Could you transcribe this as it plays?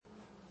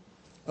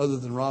other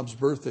than Rob's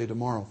birthday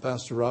tomorrow.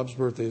 Pastor Rob's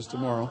birthday is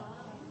tomorrow.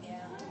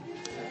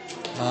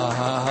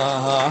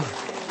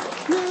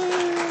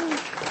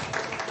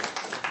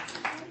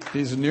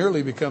 He's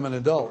nearly become an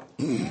adult.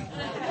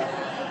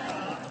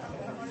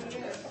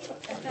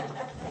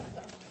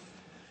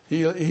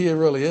 He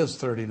really is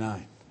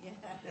 39. Yeah.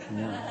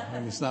 I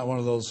mean, it's not one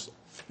of those,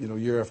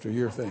 year after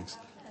year things.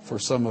 For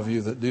some of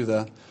you that do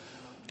that,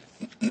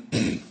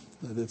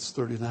 that it's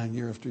 39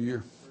 year after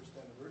year.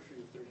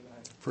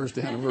 First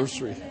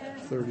anniversary,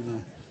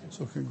 39.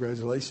 So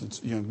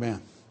congratulations, young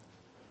man.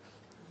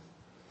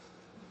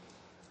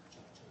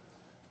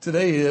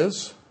 Today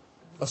is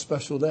a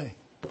special day.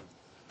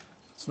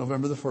 It's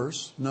November the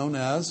 1st, known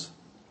as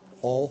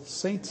All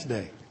Saints'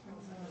 Day.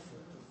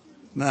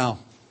 Now,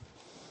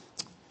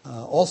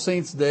 All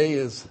Saints' Day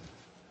is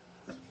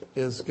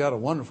got a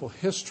wonderful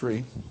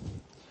history.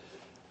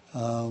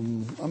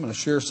 I'm going to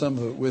share some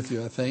of it with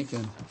you, I think,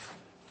 and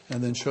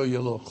then show you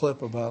a little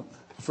clip about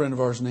a friend of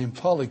ours named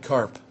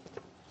Polycarp.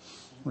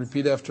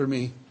 Repeat after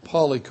me,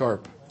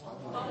 Polycarp.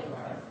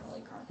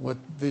 What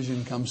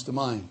vision comes to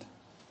mind?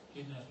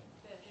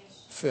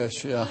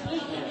 Fish,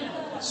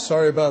 yeah.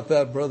 Sorry about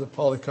that, Brother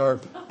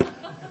Polycarp.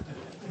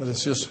 But it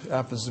just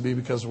happens to be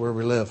because of where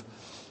we live.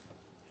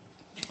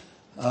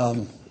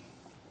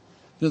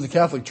 The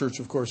Catholic Church,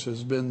 of course,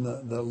 has been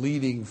the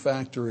leading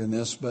factor in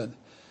this, but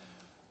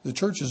the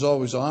Church has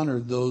always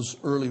honored those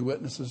early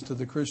witnesses to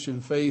the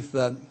Christian faith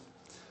that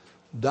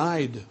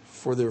died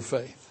for their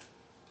faith.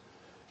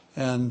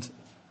 And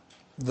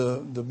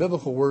the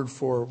biblical word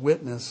for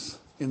witness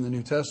in the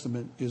New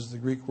Testament is the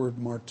Greek word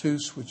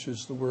martus, which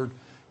is the word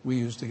we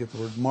use to get the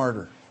word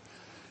martyr.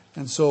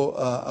 And so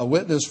a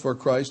witness for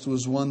Christ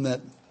was one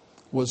that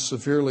was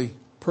severely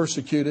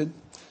persecuted,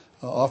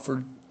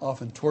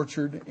 often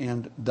tortured,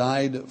 and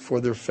died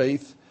for their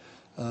faith,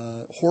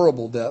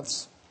 horrible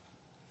deaths.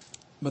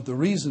 But the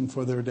reason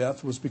for their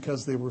death was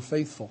because they were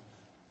faithful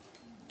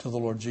to the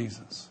Lord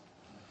Jesus.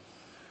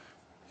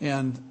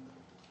 And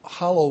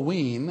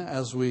Halloween,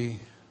 as we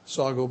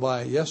saw go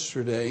by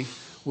yesterday,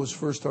 was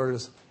first started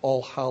as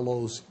All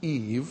Hallows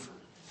Eve.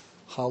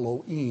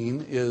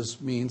 Halloween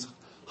means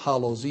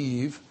Hallows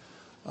Eve.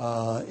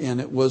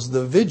 And it was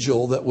the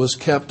vigil that was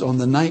kept on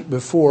the night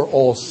before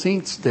All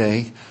Saints'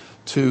 Day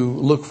to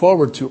look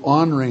forward to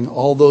honoring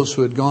all those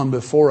who had gone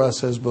before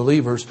us as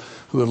believers,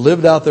 who had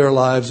lived out their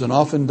lives and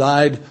often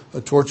died a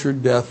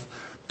tortured death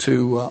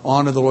to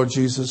honor the Lord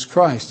Jesus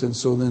Christ. And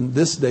so then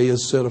this day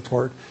is set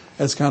apart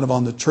as kind of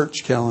on the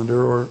church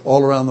calendar or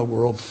all around the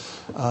world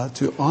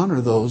to honor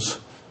those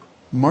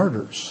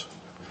martyrs.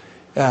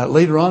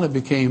 Later on it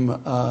became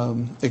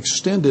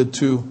extended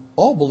to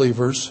all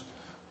believers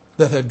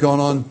that had gone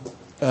on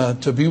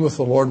to be with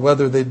the Lord,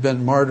 whether they'd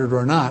been martyred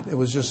or not. It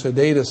was just a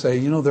day to say,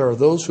 there are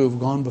those who have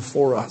gone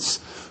before us,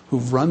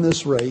 who've run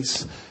this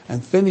race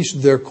and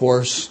finished their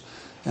course.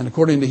 And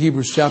according to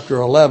Hebrews chapter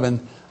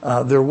 11,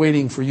 they're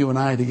waiting for you and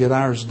I to get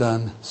ours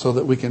done so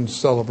that we can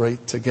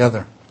celebrate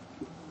together.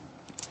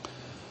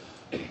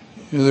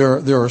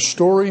 There are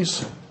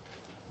stories.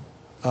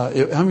 How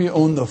many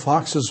own the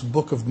Fox's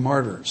Book of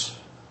Martyrs?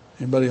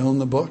 Anybody own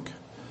the book?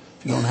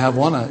 If you don't have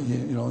one,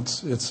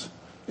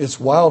 it's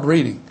wild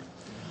reading.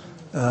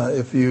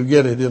 If you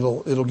get it,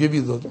 it'll give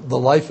you the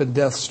life and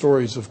death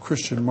stories of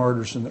Christian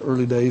martyrs in the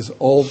early days,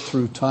 all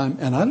through time.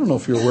 And I don't know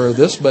if you're aware of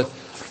this, but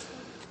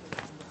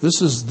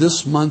this is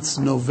this month's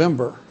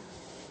November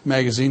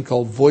magazine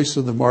called Voice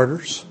of the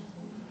Martyrs.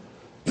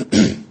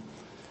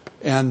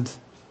 And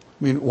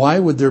why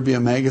would there be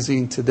a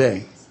magazine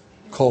today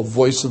called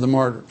Voice of the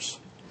Martyrs?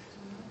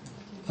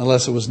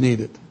 Unless it was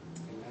needed.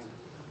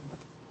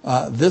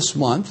 This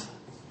month,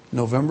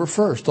 November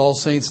 1st, All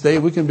Saints' Day,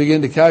 we can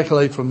begin to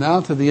calculate from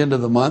now to the end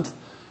of the month,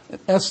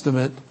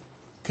 an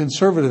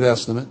conservative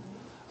estimate,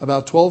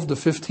 about 12 to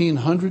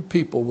 1,500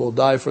 people will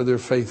die for their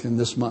faith in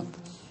this month.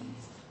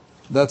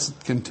 That's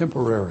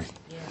contemporary.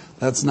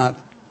 That's not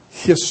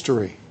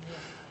history.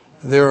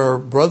 There are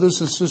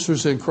brothers and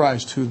sisters in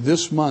Christ who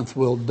this month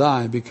will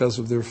die because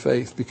of their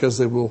faith, because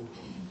they will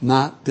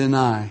not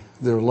deny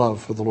their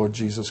love for the Lord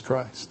Jesus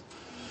Christ.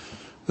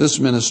 This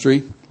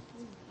ministry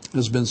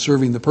has been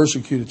serving the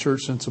persecuted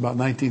church since about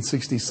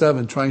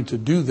 1967, trying to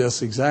do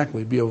this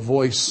exactly, be a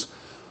voice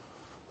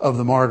of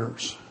the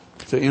martyrs,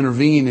 to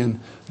intervene in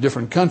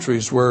different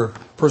countries where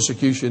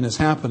persecution is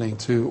happening,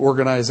 to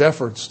organize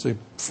efforts to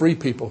free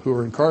people who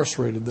are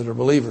incarcerated that are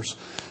believers.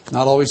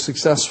 Not always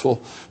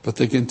successful, but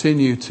they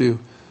continue to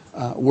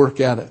work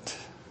at it.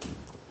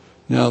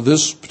 Now,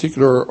 this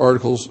particular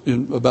article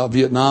about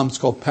Vietnam, it's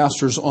called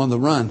Pastors on the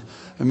Run.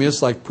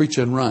 It's like preach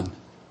and run.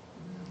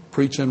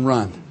 Preach and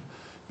run.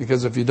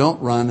 Because if you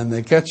don't run and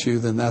they catch you,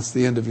 then that's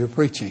the end of your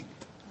preaching.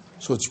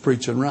 So it's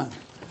preach and run.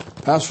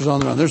 Pastors on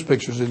the run. There's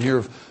pictures in here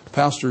of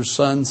pastors'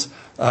 sons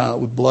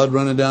with blood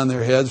running down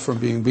their heads from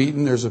being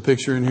beaten. There's a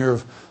picture in here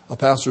of a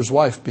pastor's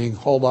wife being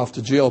hauled off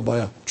to jail by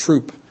a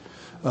troop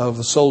of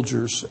the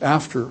soldiers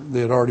after they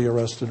had already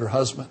arrested her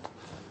husband.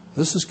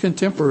 This is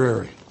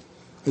contemporary.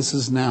 This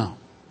is now.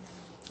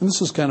 And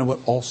this is kind of what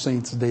All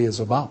Saints' Day is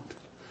about.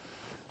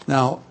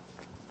 Now,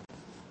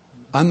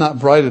 I'm not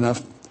bright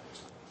enough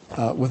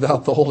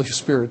without the Holy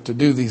Spirit to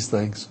do these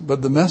things.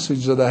 But the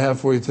message that I have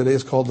for you today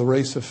is called the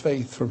race of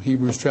faith from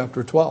Hebrews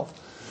chapter 12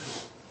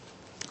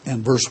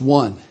 and verse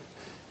 1.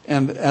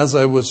 And as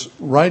I was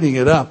writing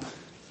it up,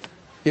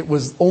 it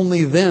was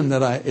only then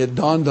that it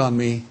dawned on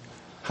me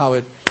how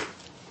it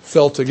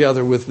fell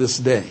together with this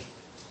day.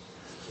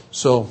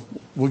 So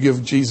we'll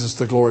give Jesus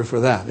the glory for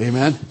that.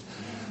 Amen.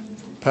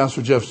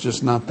 Pastor Jeff's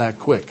just not that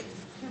quick.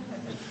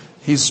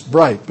 He's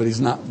bright, but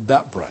he's not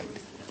that bright.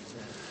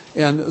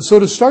 And so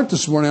to start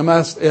this morning, I'm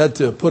asked Ed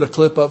to put a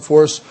clip up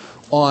for us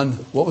on,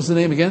 what was the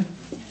name again?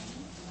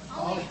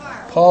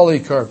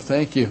 Polycarp.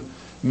 Thank you.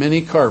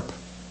 Mini carp.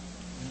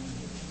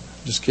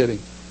 Just kidding.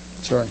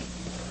 Sorry.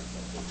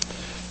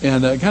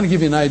 And kind of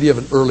give you an idea of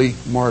an early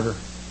martyr.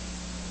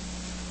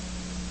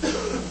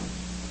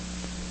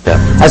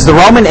 As the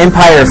Roman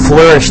Empire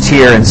flourished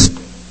here and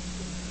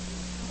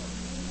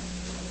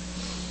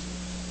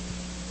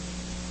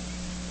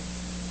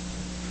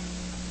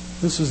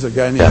this is a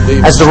guy named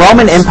David. As the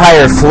Roman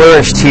Empire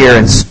flourished here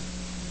and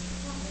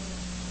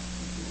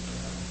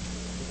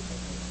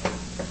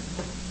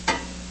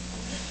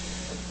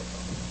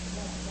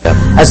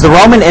As the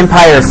Roman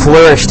Empire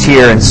flourished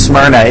here in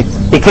Smyrna,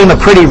 it became a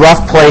pretty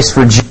rough place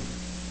for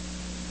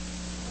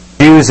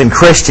Jews and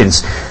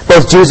Christians.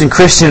 Both Jews and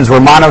Christians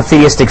were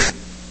monotheistic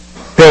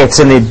faiths,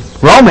 and the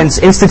Romans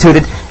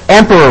instituted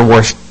emperor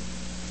worship.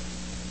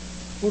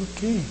 ¿Por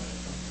qué?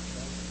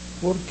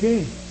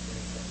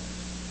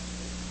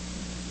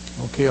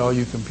 Okay, all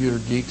you computer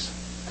geeks.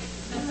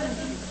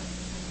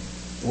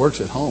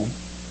 Works at home.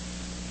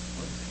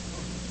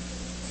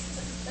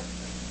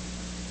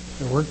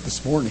 It worked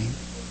this morning.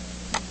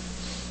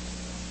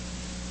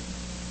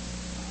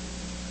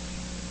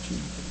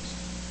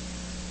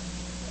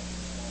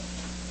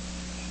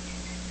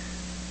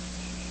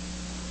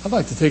 I'd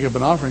like to take up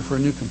an offering for a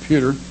new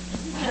computer.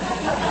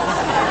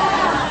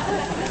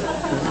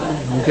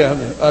 Okay,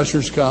 the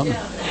ushers come.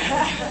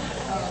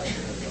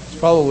 It's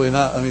probably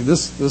not. I mean,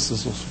 this will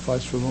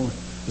suffice for the moment.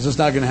 Is this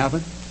not going to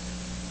happen?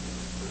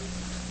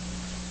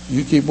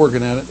 You keep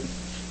working at it,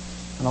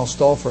 and I'll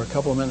stall for a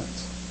couple of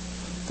minutes.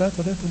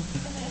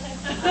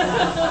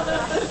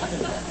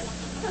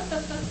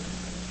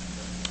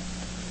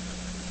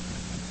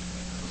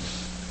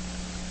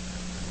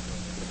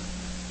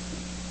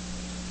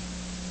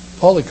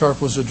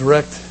 Polycarp was a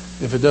direct,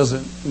 if it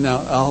doesn't,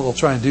 now I'll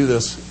try and do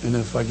this, and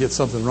if I get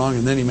something wrong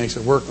and then he makes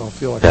it work, I'll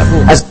feel like a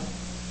fool.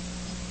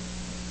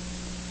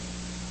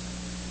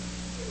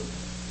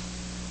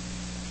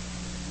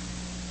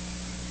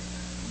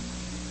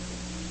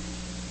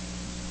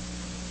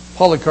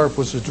 Polycarp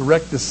was a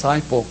direct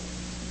disciple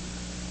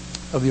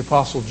of the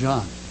Apostle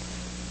John,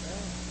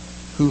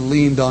 who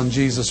leaned on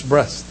Jesus'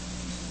 breast.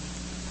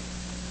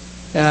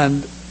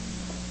 And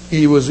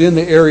he was in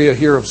the area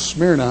here of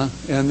Smyrna,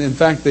 and in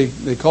fact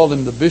they called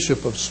him the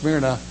Bishop of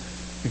Smyrna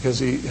because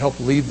he helped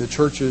lead the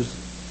churches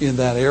in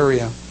that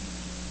area.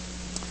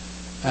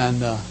 And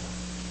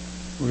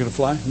we're going to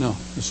fly? No,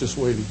 it's just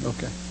waiting.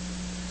 Okay.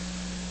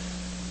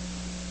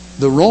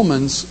 The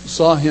Romans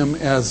saw him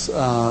as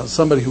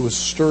somebody who was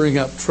stirring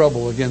up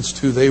trouble against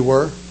who they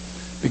were,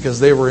 because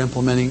they were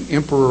implementing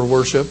emperor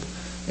worship,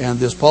 and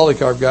this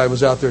Polycarp guy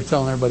was out there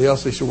telling everybody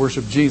else they should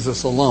worship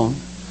Jesus alone.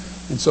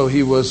 And so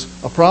he was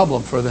a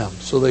problem for them.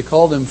 So they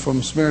called him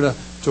from Smyrna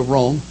to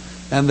Rome,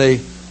 and they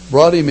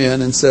brought him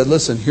in and said,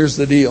 listen, here's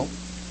the deal.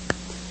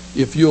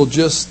 If you'll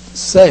just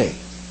say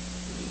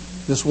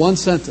this one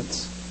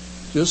sentence,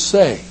 just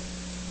say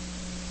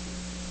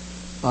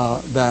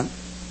that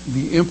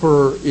the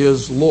emperor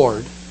is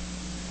Lord,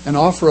 and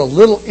offer a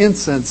little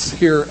incense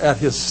here at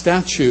his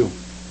statue,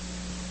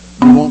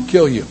 we won't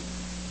kill you.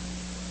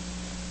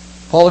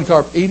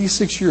 Polycarp,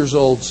 86 years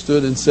old,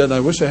 stood and said, and I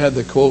wish I had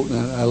the quote,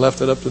 and I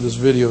left it up to this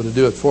video to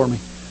do it for me.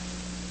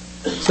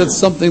 Said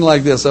something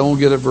like this, I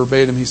won't get it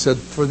verbatim. He said,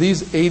 for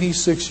these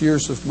 86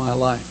 years of my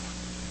life,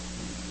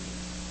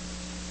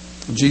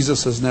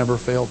 Jesus has never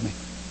failed me.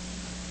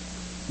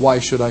 Why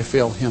should I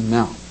fail him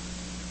now?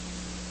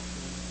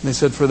 And they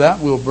said, for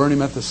that we'll burn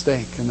him at the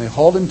stake. And they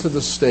hauled him to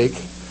the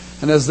stake,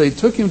 and as they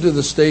took him to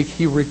the stake,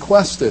 he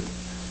requested.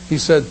 He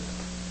said,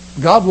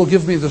 God will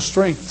give me the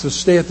strength to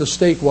stay at the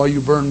stake while you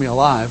burn me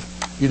alive.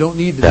 You don't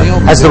need to nail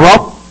me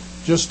there.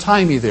 Just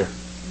tie me there.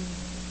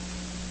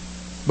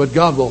 But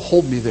God will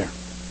hold me there.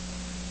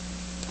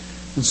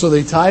 And so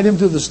they tied him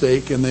to the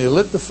stake, and they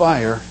lit the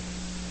fire.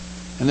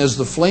 And as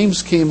the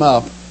flames came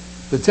up,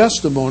 the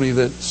testimony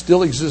that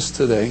still exists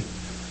today,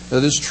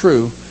 that is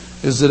true,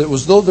 is that it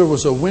was though there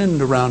was a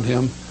wind around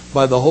him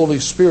by the Holy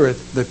Spirit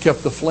that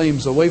kept the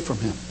flames away from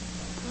him.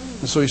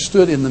 And so he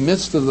stood in the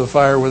midst of the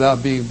fire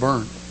without being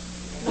burned.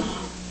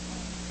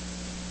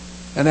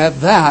 And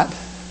at that,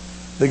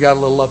 they got a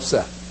little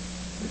upset.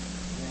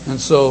 And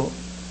so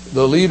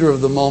the leader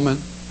of the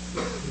moment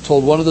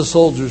told one of the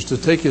soldiers to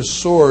take his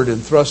sword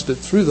and thrust it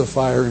through the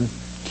fire and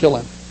kill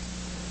him.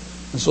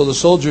 And so the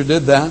soldier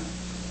did that,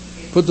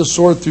 put the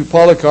sword through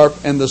Polycarp,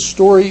 and the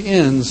story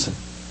ends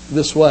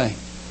this way,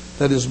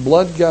 that his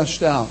blood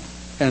gushed out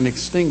and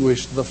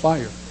extinguished the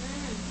fire.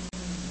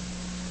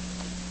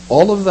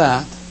 All of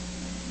that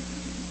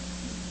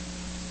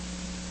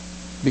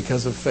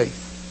because of faith.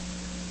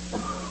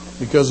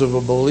 Because of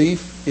a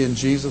belief in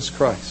Jesus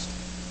Christ.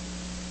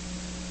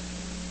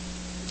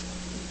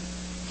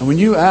 And when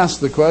you ask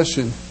the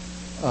question,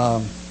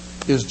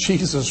 is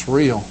Jesus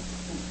real?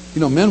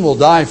 You know, men will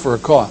die for a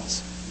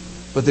cause,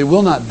 but they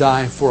will not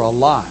die for a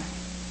lie.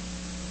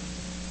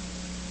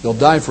 They'll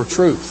die for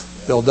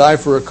truth. They'll die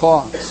for a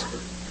cause.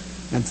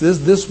 And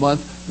this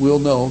month, we'll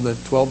know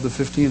that 12 to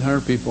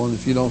 1,500 people, and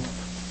if you don't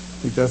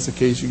think that's the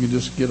case, you can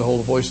just get a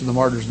hold of Voice of the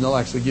Martyrs, and they'll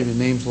actually give you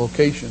names,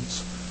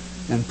 locations,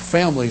 and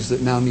families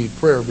that now need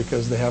prayer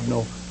because they have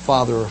no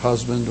father or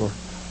husband or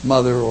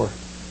mother or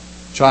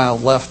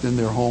child left in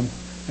their home,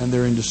 and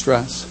they're in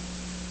distress.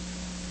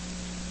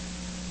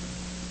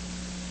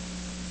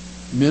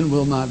 Men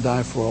will not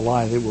die for a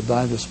lie. They will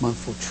die this month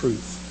for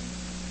truth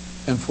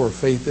and for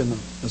faith in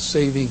the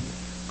saving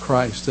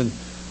Christ. And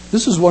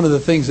this is one of the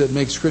things that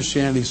makes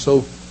Christianity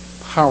so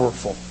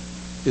powerful,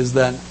 is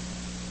that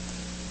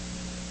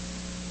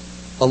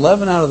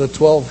 11 out of the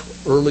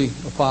 12 early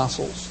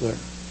apostles there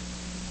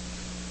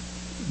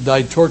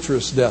died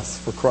torturous deaths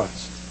for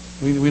Christ.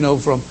 We know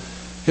from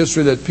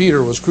history that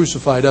Peter was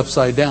crucified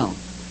upside down.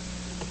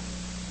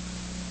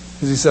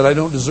 Because he said, I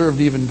don't deserve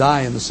to even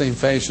die in the same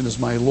fashion as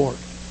my Lord.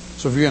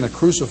 So if you're going to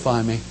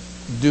crucify me,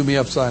 do me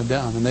upside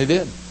down. And they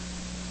did.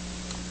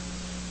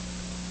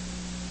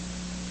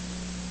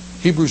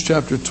 Hebrews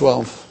chapter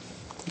 12,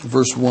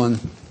 verse 1.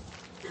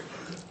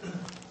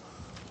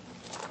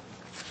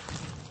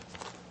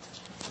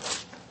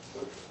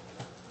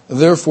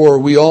 Therefore,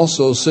 we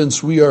also,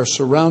 since we are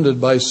surrounded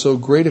by so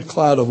great a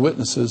cloud of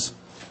witnesses,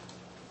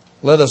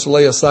 let us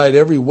lay aside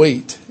every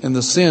weight and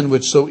the sin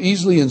which so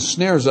easily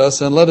ensnares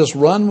us, and let us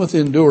run with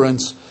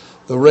endurance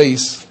the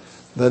race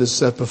that is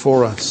set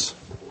before us.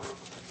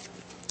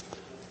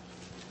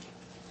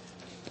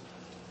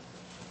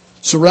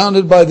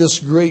 Surrounded by this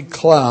great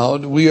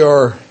cloud, we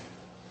are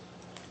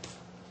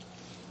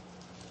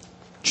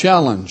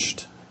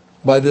challenged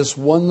by this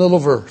one little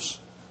verse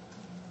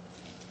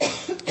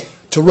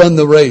to run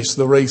the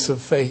race of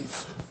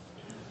faith.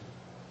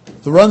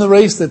 To run the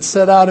race that's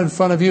set out in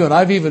front of you. And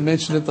I've even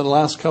mentioned it the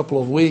last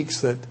couple of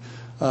weeks that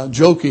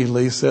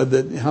jokingly said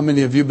that how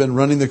many of you have been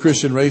running the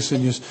Christian race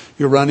and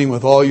you're running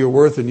with all your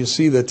worth and you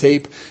see the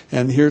tape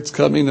and here it's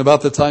coming.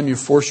 About the time you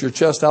force your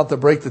chest out to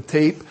break the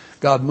tape,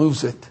 God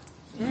moves it.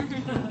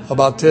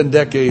 About 10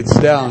 decades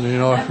down,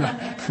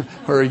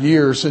 or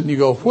years, and you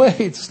go,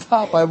 wait,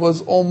 stop, I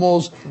was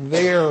almost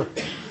there.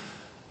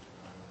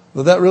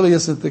 But that really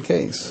isn't the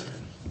case.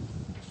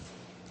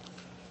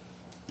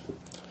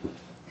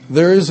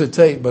 There is a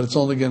tape, but it's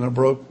only going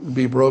to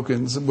be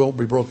broken. It won't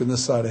be broken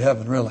this side of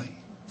heaven, really,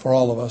 for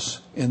all of us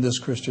in this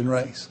Christian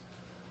race.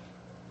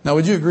 Now,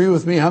 would you agree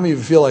with me? How many of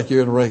you feel like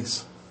you're in a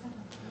race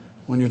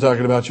when you're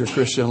talking about your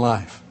Christian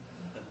life?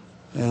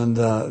 And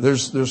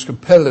there's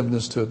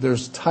competitiveness to it.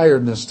 There's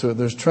tiredness to it.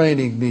 There's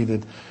training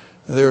needed.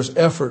 There's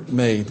effort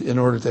made in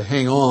order to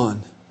hang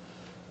on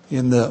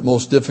in the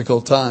most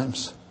difficult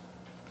times.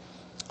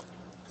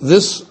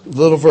 This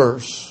little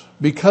verse,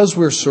 because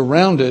we're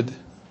surrounded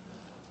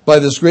by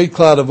this great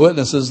cloud of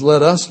witnesses,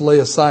 let us lay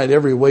aside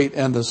every weight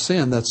and the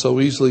sin that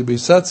so easily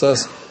besets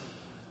us,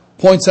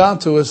 points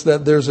out to us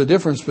that there's a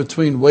difference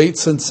between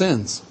weights and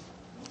sins.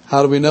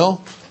 How do we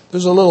know?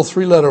 There's a little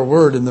 3-letter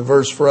word in the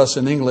verse for us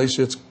in English.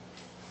 It's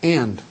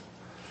and.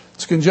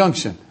 It's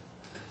conjunction.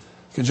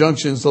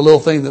 Conjunction is the little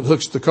thing that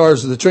hooks the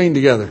cars of the train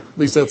together. At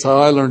least that's how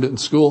I learned it in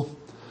school.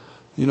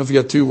 You know, if you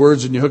got two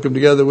words and you hook them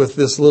together with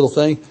this little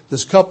thing,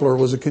 this coupler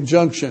was a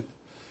conjunction.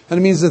 And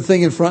it means the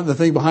thing in front and the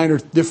thing behind are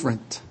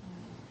different.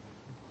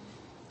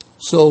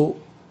 So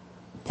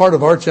part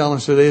of our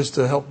challenge today is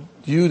to help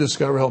me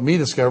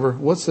discover,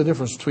 what's the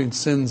difference between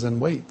sins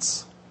and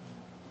weights?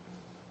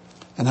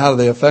 And how do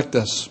they affect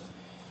us?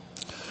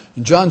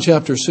 In John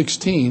chapter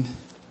 16,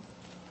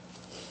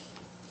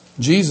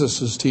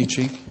 Jesus is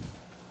teaching.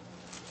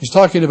 He's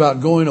talking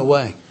about going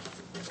away.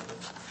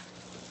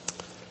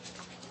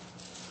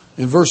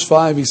 In verse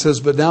 5 he says,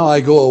 but now I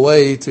go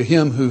away to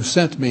him who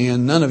sent me,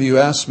 and none of you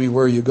ask me,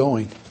 where are you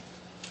going?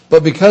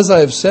 But because I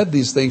have said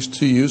these things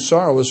to you,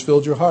 sorrow has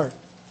filled your heart.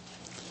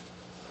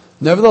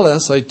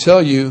 Nevertheless, I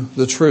tell you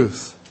the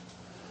truth.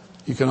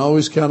 You can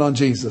always count on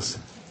Jesus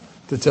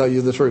to tell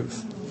you the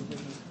truth.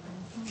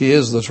 He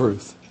is the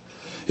truth.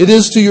 It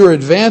is to your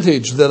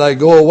advantage that I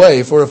go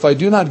away, for if I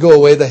do not go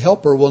away, the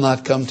Helper will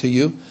not come to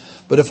you.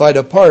 But if I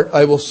depart,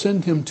 I will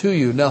send him to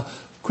you. Now,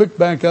 quick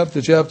back up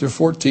to chapter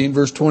 14,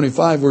 verse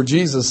 25, where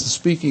Jesus is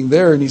speaking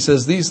there, and he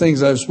says, these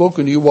things I have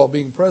spoken to you while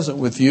being present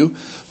with you,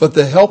 but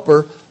the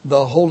Helper,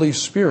 the Holy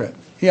Spirit.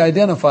 He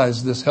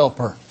identifies this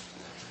Helper.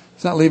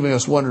 He's not leaving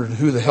us wondering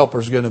who the Helper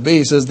is going to be.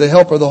 He says, the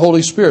Helper, the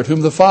Holy Spirit,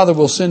 whom the Father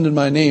will send in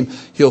my name.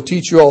 He'll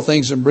teach you all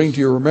things and bring to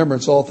your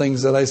remembrance all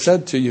things that I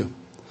said to you.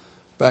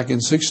 Back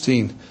in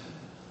 16.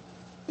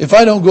 If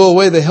I don't go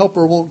away, the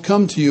Helper won't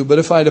come to you, but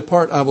if I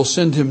depart, I will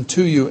send him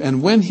to you.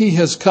 And when he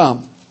has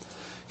come,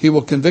 he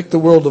will convict the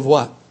world of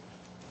what?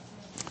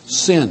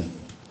 Sin,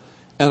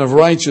 and of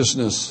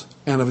righteousness,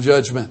 and of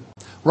judgment.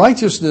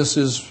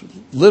 Righteousness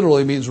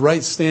literally means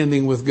right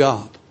standing with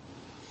God.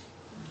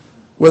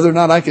 Whether or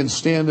not I can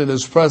stand in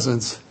His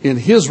presence in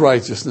His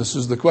righteousness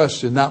is the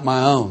question, not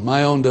my own.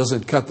 My own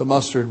doesn't cut the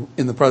mustard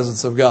in the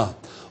presence of God.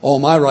 All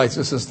my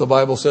righteousness, the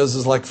Bible says,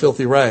 is like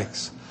filthy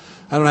rags.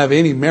 I don't have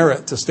any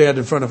merit to stand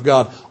in front of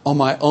God on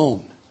my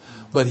own.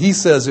 But He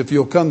says, if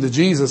you'll come to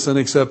Jesus and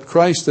accept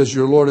Christ as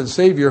your Lord and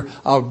Savior,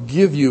 I'll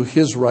give you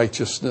His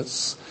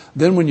righteousness.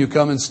 Then when you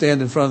come and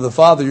stand in front of the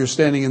Father, you're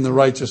standing in the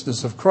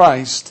righteousness of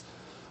Christ,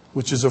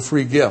 which is a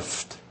free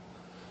gift.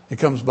 It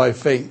comes by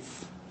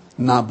faith,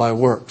 not by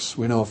works.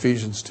 We know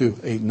Ephesians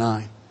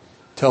 2:8-9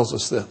 tells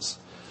us this.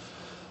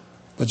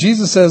 But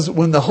Jesus says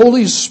when the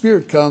Holy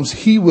Spirit comes,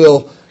 He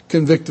will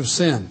convict of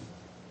sin.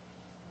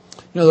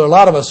 There are a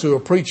lot of us who are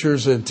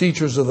preachers and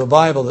teachers of the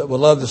Bible that would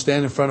love to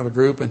stand in front of a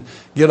group and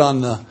get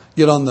on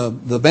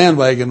the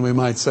bandwagon, we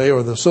might say,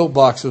 or the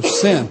soapbox of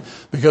sin,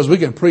 because we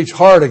can preach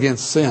hard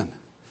against sin.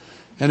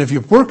 And if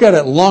you work at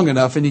it long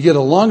enough and you get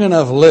a long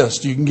enough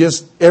list, you can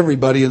get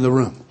everybody in the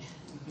room.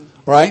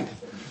 Right?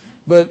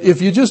 But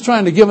if you're just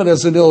trying to give it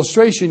as an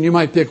illustration, you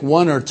might pick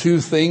one or two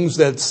things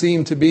that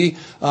seem to be,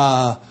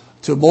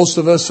 to most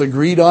of us,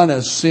 agreed on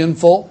as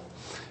sinful.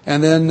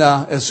 And then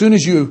as soon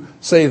as you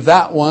say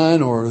that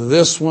one or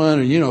this one,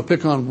 or,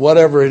 pick on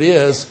whatever it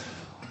is,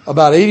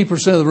 about 80%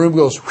 of the room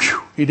goes,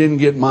 whew, he didn't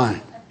get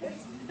mine.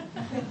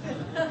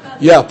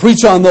 Yeah,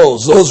 preach on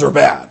those. Those are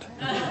bad.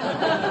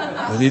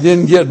 But he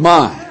didn't get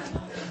mine.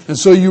 And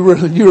so you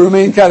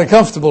remain kind of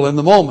comfortable in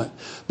the moment.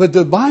 But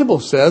the Bible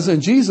says,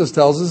 and Jesus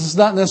tells us, it's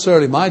not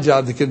necessarily my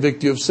job to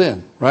convict you of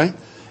sin, right?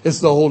 It's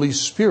the Holy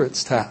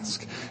Spirit's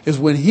task. Is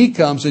when He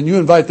comes and you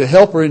invite the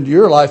Helper into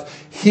your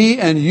life, He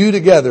and you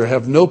together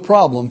have no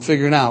problem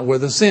figuring out where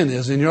the sin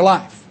is in your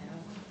life.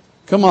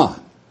 Come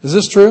on. Is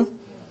this true?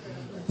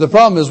 The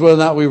problem is whether or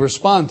not we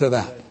respond to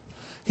that.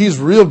 He's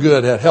real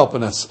good at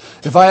helping us.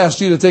 If I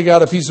asked you to take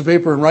out a piece of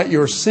paper and write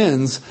your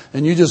sins,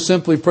 and you just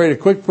simply prayed a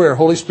quick prayer,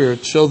 Holy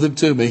Spirit, show them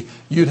to me,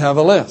 you'd have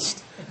a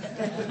list.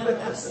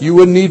 You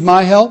wouldn't need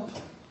my help.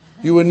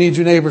 You wouldn't need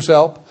your neighbor's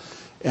help.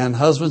 And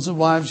husbands and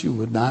wives, you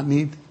would not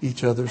need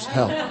each other's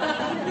help.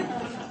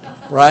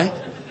 Right?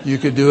 You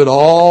could do it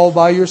all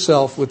by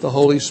yourself with the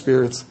Holy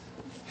Spirit's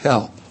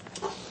help.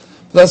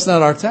 But that's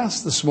not our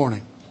task this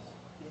morning.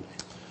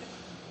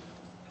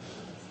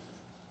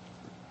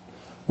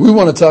 We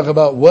want to talk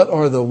about what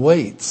are the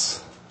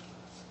weights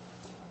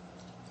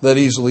that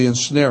easily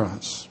ensnare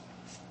us.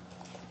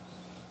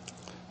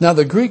 Now,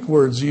 the Greek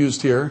words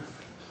used here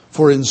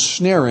for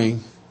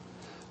ensnaring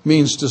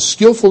means to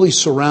skillfully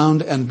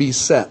surround and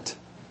beset.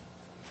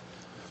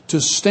 To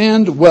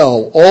stand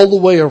well all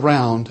the way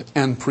around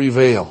and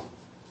prevail.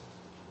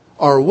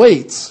 Our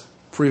weights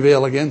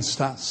prevail against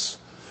us.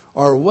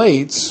 Our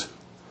weights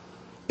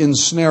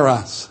ensnare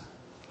us.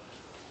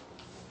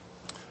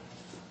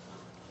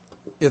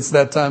 It's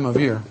that time of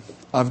year.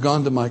 I've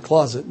gone to my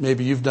closet,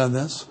 maybe you've done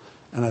this,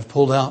 and I've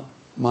pulled out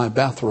my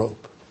bathrobe.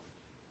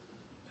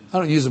 I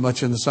don't use it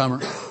much in the summer,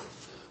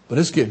 but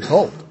it's getting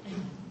cold.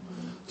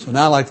 So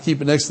now I like to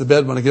keep it next to the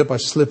bed. When I get up, I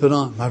slip it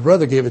on. My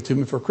brother gave it to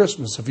me for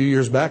Christmas a few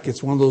years back.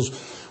 It's one of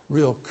those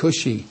real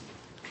cushy,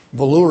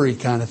 velour-y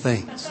kind of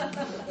things.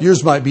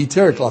 Yours might be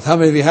terry cloth. How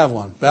many of you have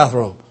one?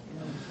 Bathrobe.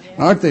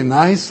 Aren't they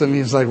nice? I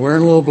mean, it's like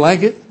wearing a little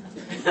blanket.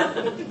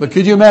 But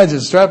could you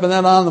imagine strapping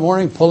that on in the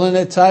morning, pulling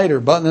it tight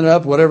or buttoning it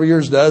up, whatever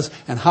yours does,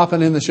 and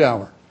hopping in the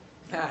shower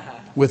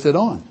with it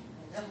on?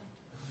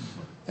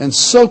 And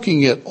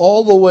soaking it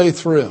all the way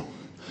through.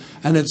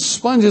 And it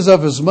sponges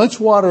up as much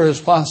water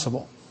as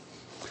possible.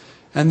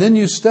 And then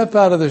you step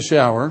out of the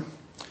shower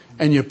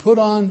and you put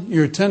on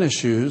your tennis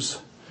shoes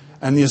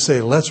and you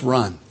say, let's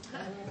run.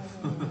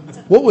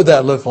 What would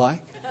that look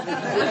like?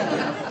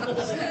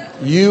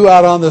 You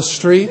out on the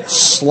street,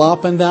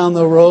 slopping down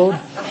the road,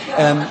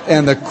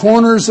 and the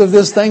corners of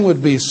this thing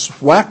would be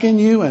whacking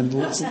you, and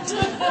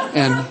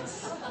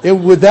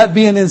would that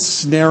be an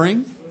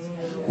ensnaring?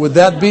 Would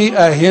that be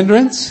a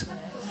hindrance?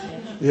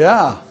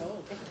 Yeah.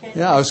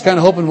 I was kind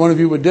of hoping one of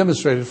you would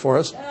demonstrate it for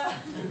us.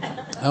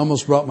 I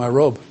almost brought my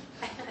robe.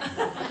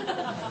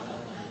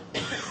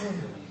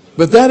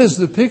 But that is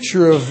the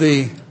picture of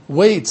the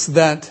weights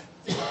that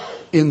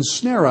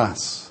ensnare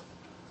us.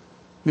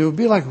 I mean, it would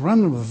be like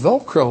running with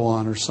Velcro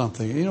on or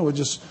something. It would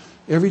just,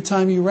 every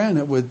time you ran,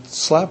 it would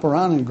slap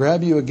around and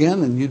grab you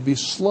again, and you'd be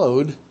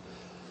slowed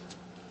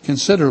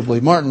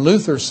considerably. Martin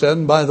Luther said,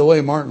 and by the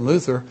way, Martin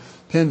Luther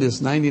penned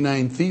his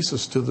 99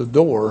 Thesis to the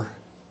door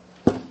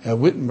at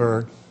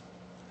Wittenberg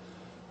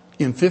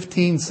in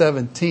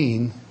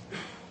 1517.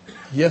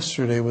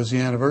 Yesterday was the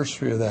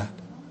anniversary of that.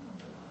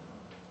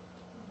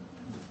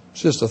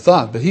 It's just a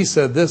thought. But he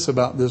said this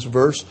about this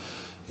verse.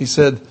 He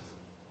said,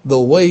 the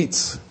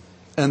weights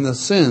and the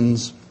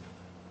sins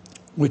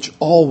which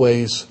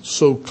always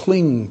so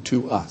cling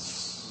to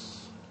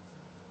us.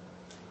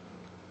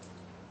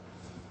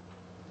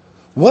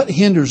 What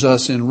hinders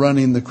us in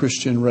running the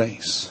Christian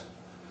race?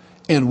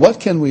 And what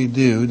can we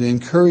do to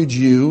encourage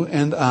you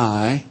and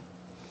I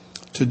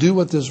to do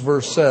what this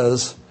verse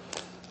says,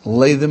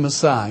 lay them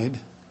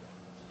aside,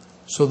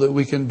 so that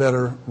we can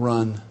better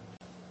run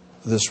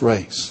this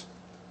race.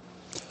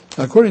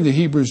 Now, according to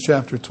Hebrews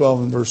chapter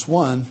 12 and verse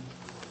 1,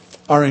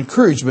 our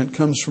encouragement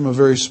comes from a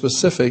very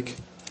specific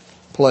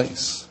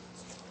place.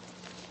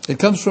 It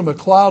comes from a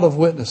cloud of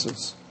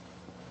witnesses.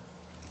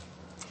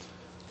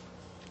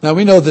 Now,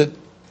 we know that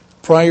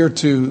prior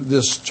to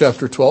this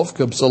chapter 12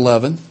 comes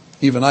 11.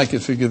 Even I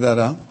could figure that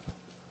out.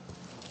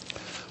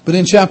 But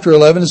in chapter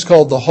 11, it's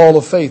called the Hall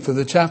of Faith, or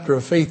the chapter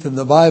of faith in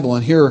the Bible.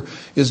 And here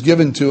is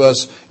given to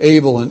us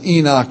Abel and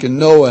Enoch and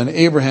Noah and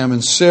Abraham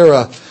and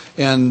Sarah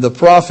and the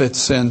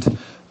prophets. And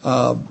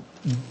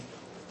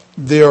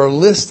they are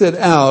listed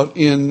out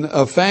in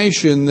a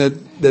fashion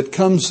that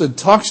comes and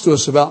talks to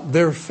us about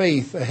their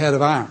faith ahead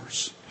of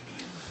ours.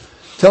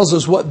 Tells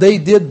us what they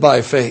did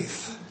by faith.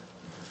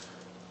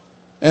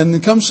 And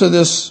it comes to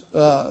this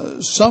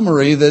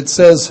summary that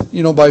says,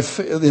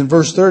 in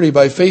verse 30,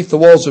 by faith the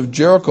walls of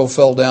Jericho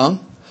fell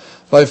down.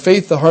 By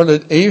faith the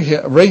harlot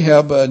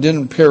Rahab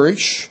didn't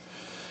perish.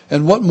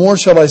 And what more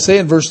shall I say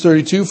in verse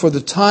 32? For the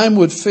time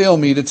would fail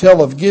me to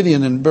tell of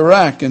Gideon and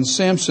Barak and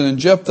Samson and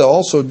Jephthah,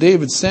 also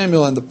David,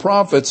 Samuel, and the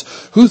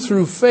prophets, who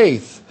through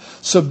faith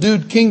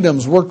subdued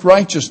kingdoms, worked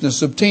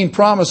righteousness, obtained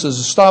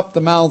promises, stopped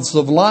the mouths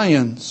of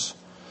lions,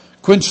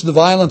 quenched the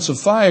violence of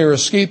fire,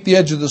 escaped the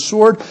edge of the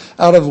sword,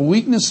 out of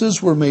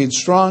weaknesses were made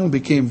strong,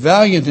 became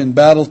valiant in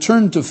battle,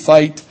 turned to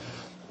flight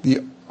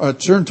the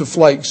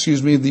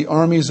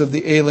armies of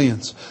the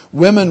aliens.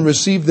 Women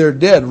received their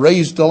dead,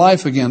 raised to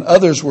life again.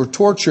 Others were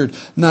tortured,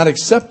 not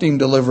accepting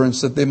deliverance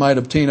that they might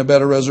obtain a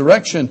better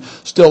resurrection.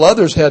 Still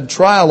others had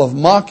trial of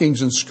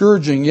mockings and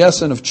scourging,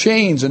 yes, and of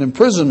chains and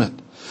imprisonment.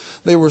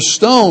 They were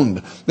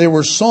stoned. They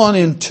were sawn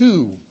in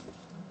two.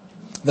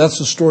 That's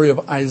the story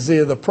of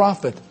Isaiah the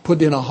prophet,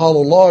 put in a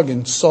hollow log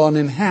and sawn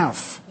in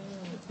half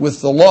with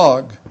the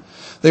log.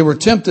 They were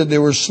tempted, they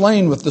were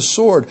slain with the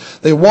sword.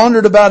 They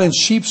wandered about in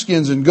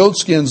sheepskins and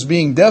goatskins,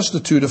 being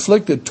destitute,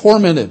 afflicted,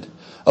 tormented,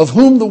 of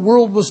whom the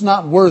world was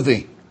not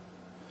worthy.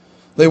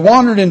 They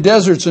wandered in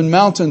deserts and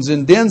mountains,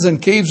 in dens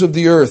and caves of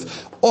the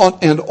earth.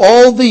 And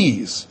all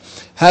these,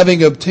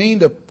 having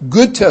obtained a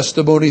good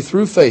testimony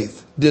through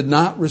faith, did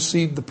not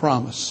receive the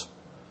promise.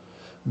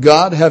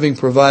 God having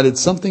provided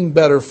something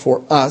better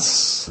for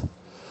us,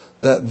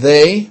 that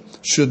they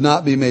should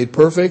not be made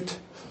perfect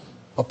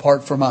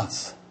apart from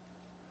us.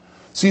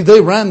 See, they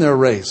ran their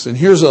race. And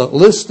here's a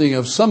listing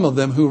of some of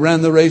them who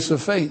ran the race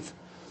of faith.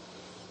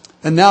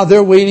 And now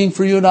they're waiting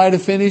for you and I to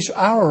finish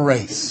our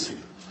race.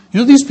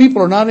 These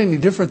people are not any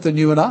different than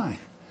you and I.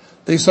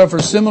 They suffer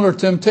similar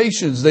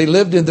temptations. They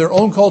lived in their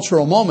own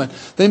cultural moment.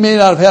 They may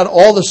not have had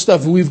all the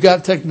stuff we've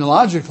got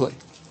technologically.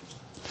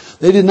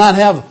 They did not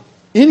have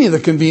any of the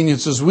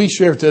conveniences we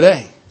share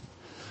today.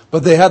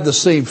 But they had the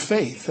same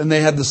faith, and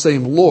they had the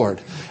same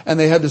Lord, and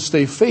they had to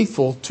stay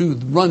faithful to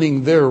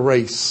running their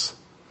race.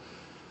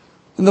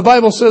 And the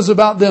Bible says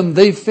about them,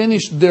 they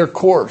finished their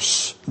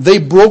course. They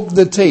broke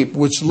the tape,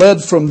 which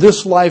led from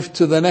this life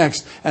to the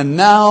next. And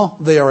now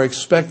they are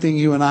expecting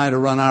you and I to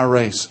run our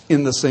race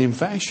in the same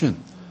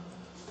fashion.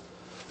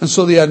 And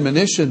so the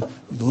admonition,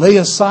 lay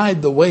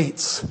aside the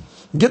weights.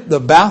 Get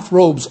the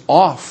bathrobes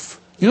off.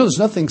 There's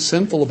nothing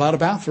sinful about a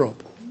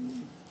bathrobe.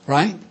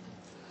 Right?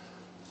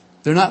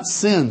 They're not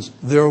sins.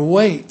 They're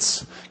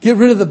weights. Get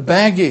rid of the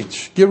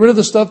baggage. Get rid of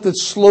the stuff that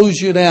slows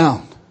you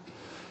down.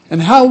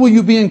 And how will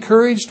you be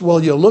encouraged?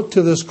 Well, you look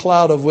to this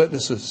cloud of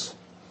witnesses.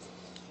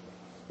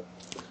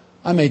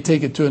 I may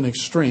take it to an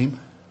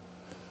extreme,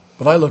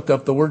 but I looked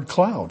up the word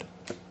cloud.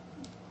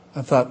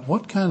 I thought,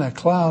 what kind of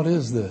cloud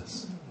is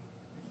this?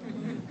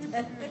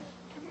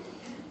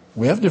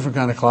 We have different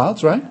kind of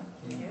clouds, right?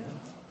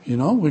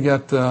 We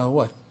got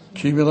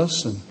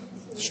cumulus and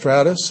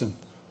stratus and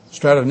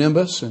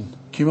stratonimbus and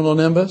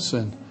cumulonimbus,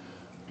 and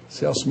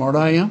see how smart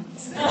I am?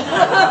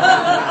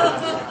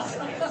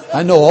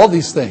 I know all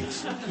these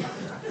things.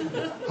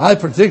 I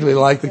particularly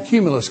like the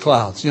cumulus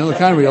clouds. The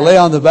kind where you lay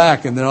on the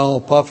back and they're all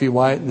puffy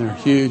white and they're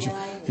huge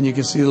and you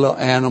can see the little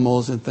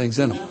animals and things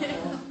in them.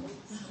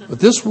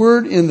 But this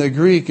word in the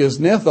Greek is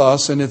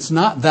nethos, and it's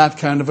not that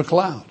kind of a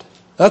cloud.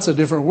 That's a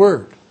different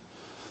word.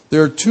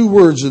 There are two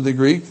words in the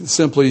Greek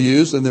simply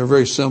used, and they're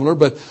very similar,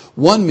 but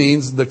one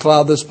means the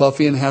cloud that's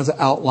puffy and has an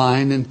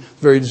outline and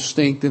very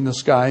distinct in the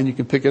sky, and you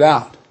can pick it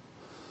out.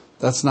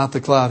 That's not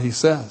the cloud he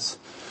says.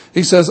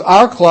 He says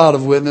our cloud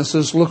of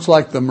witnesses looks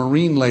like the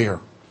marine layer.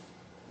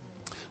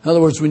 In other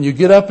words, when you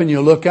get up and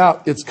you look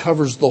out, it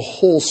covers the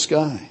whole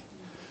sky.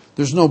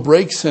 There's no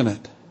breaks in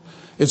it.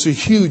 It's a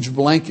huge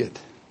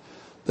blanket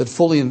that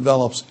fully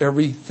envelops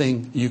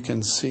everything you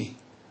can see.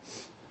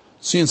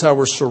 Seeing how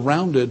we're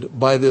surrounded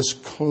by this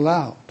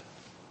cloud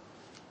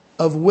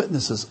of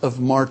witnesses, of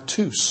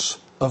martus,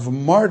 of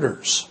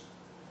martyrs.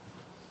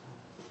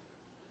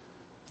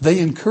 They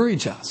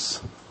encourage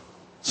us.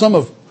 Some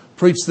have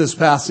preached this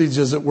passage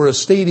as it were a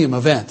stadium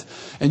event.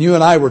 And you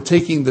and I were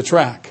taking the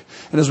track.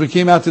 And as we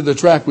came out to the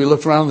track, we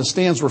looked around and the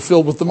stands were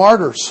filled with the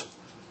martyrs.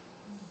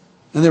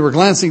 And they were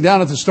glancing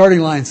down at the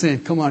starting line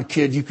saying, come on,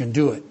 kid, you can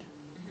do it.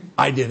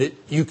 I did it.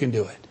 You can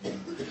do it.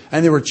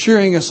 And they were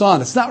cheering us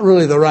on. It's not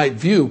really the right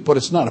view, but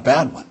it's not a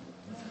bad one.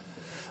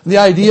 The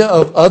idea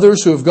of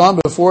others who have gone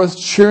before us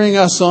cheering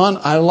us on,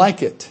 I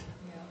like it.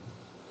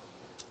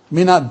 It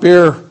may not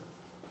bear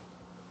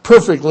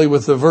perfectly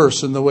with the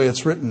verse and the way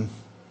it's written,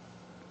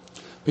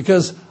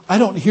 because I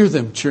don't hear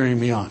them cheering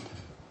me on.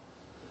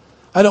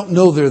 I don't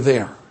know they're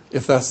there,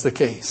 if that's the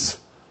case.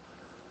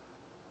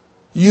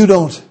 You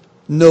don't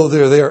know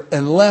they're there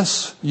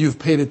unless you've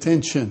paid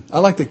attention. I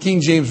like the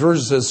King James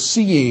Version says,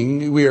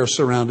 seeing we are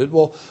surrounded.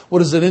 Well, what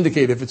does it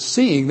indicate? If it's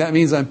seeing, that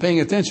means I'm paying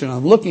attention.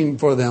 I'm looking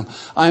for them.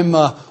 I'm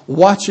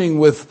watching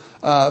with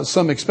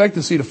some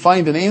expectancy to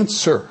find an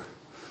answer.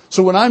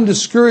 So when I'm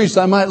discouraged,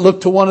 I might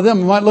look to one of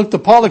them. I might look to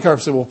Polycarp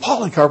and say, well,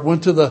 Polycarp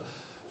went to the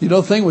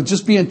thing with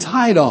just being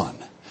tied on.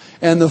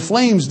 And the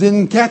flames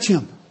didn't catch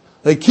him.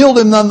 They killed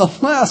him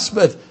nonetheless.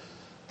 But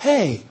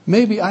hey,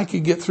 maybe I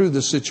could get through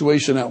the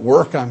situation at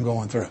work I'm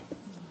going through.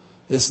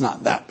 It's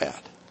not that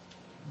bad.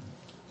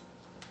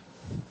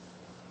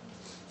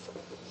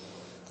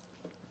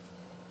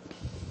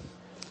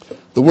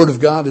 The Word of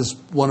God is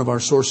one of our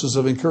sources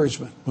of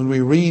encouragement. When we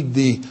read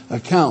the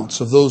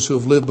accounts of those who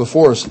have lived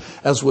before us,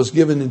 as was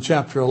given in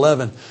chapter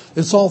 11,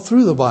 it's all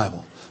through the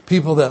Bible.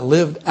 People that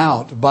lived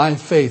out by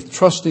faith,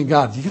 trusting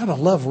God. You got to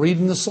love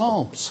reading the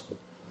Psalms.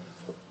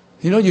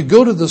 You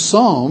go to the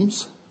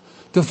Psalms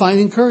to find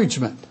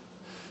encouragement.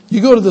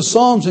 You go to the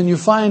Psalms and you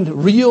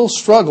find real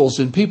struggles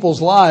in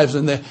people's lives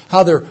and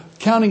how they're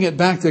counting it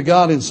back to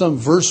God in some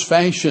verse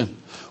fashion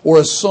or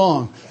a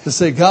song to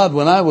say, God,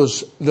 when I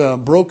was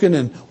broken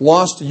and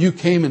lost, you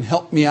came and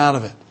helped me out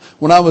of it.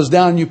 When I was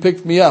down, you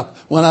picked me up.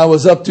 When I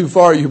was up too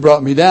far, you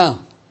brought me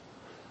down.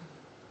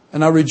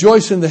 And I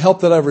rejoice in the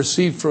help that I've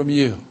received from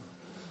you.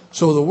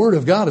 So the Word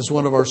of God is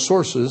one of our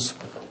sources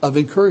of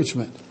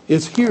encouragement.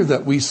 It's here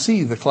that we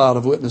see the cloud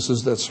of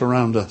witnesses that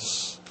surround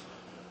us.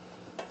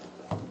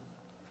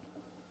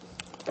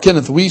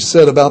 Kenneth Weiss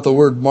said about the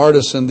word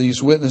martys and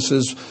these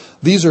witnesses,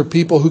 these are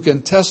people who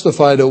can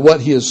testify to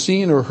what he has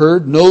seen or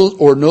heard,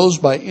 knows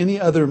by any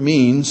other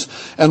means,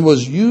 and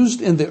was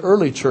used in the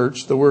early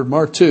church, the word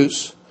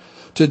martus,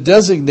 to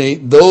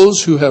designate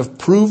those who have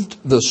proved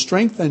the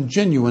strength and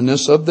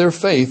genuineness of their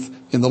faith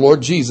in the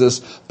Lord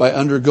Jesus by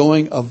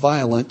undergoing a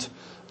violent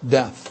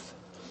death.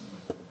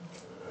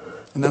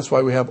 And that's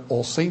why we have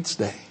All Saints'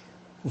 Day,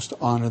 was to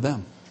honor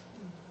them.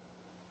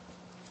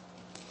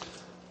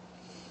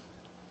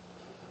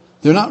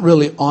 They're not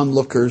really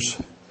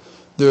onlookers.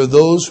 They're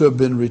those who have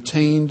been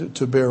retained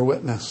to bear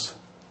witness.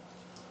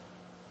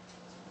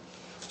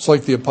 It's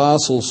like the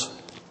apostles.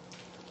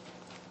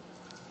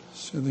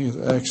 I think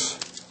it's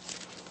Acts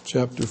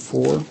chapter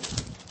 4.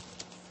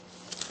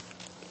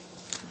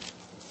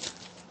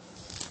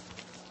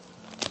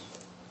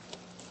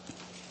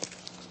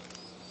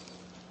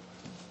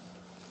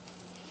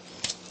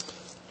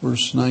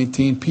 Verse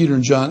 19, Peter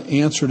and John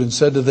answered and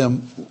said to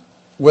them,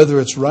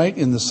 whether it's right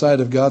in the sight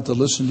of God to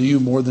listen to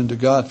you more than to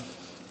God,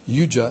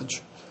 you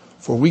judge.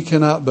 For we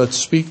cannot but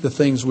speak the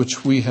things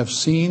which we have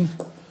seen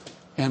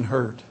and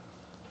heard.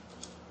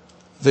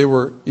 They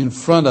were in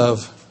front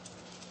of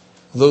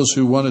those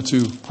who wanted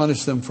to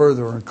punish them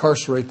further or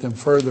incarcerate them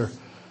further.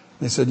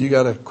 They said, you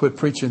got to quit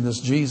preaching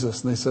this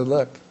Jesus. And they said,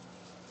 look,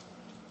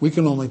 we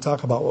can only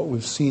talk about what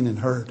we've seen and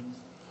heard.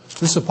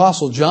 This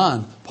Apostle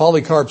John,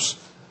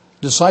 Polycarp's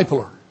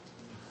discipler.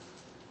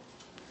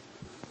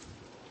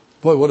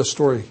 Boy, what a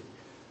story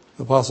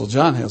the Apostle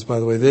John has, by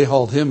the way. They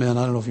hauled him in.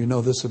 I don't know if you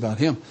know this about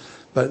him.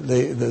 But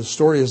the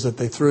story is that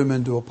they threw him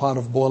into a pot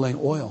of boiling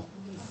oil.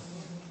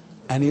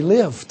 And he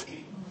lived.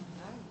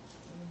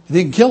 He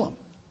didn't kill him.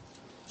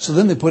 So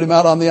then they put him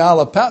out on the Isle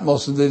of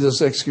Patmos and they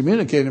just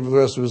excommunicated him for the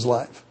rest of his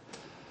life.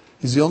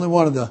 He's the only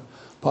one of the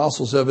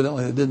apostles,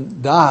 evidently, that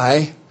didn't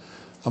die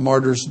a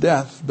martyr's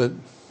death. But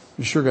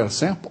you sure got a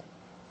sample.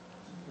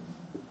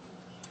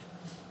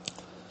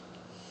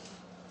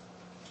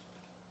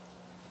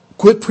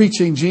 Quit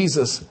preaching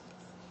Jesus.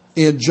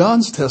 And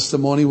John's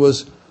testimony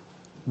was,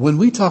 when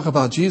we talk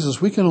about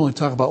Jesus, we can only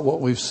talk about what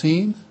we've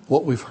seen,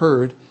 what we've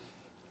heard,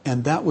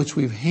 and that which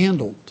we've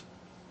handled.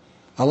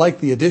 I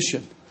like the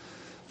addition.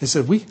 They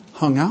said, we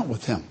hung out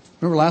with him.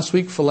 Remember last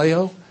week,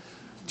 phileo?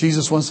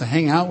 Jesus wants to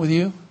hang out with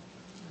you.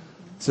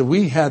 So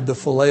we had the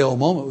phileo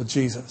moment with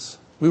Jesus.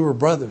 We were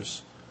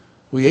brothers.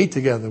 We ate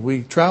together.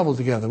 We traveled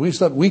together. We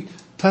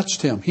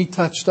touched him. He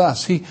touched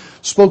us. He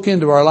spoke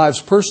into our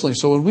lives personally.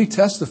 So when we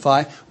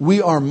testify, we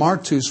are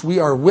martus. We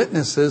are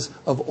witnesses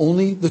of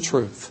only the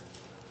truth.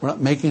 We're not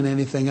making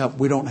anything up.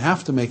 We don't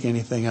have to make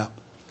anything up.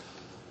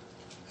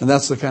 And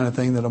that's the kind of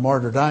thing that a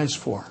martyr dies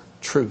for.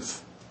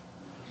 Truth.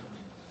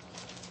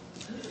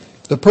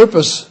 The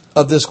purpose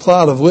of this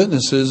cloud of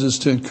witnesses is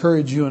to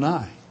encourage you and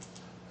I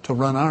to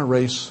run our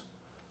race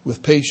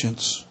with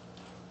patience,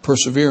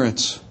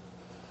 perseverance.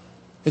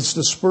 It's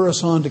to spur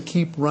us on to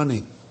keep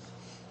running.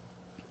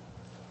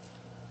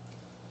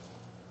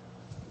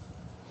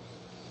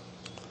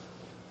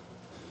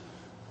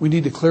 We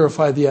need to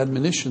clarify the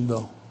admonition,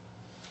 though.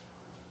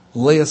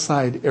 Lay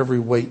aside every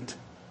weight.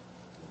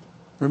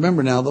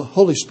 Remember now, the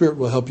Holy Spirit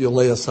will help you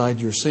lay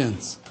aside your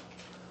sins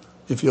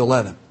if you'll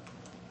let Him.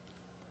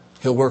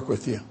 He'll work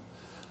with you.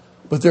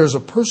 But there's a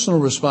personal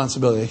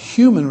responsibility, a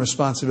human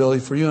responsibility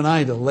for you and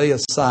I to lay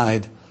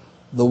aside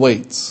the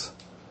weights.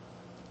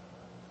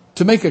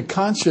 To make a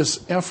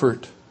conscious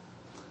effort,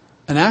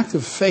 an act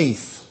of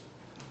faith,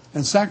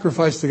 and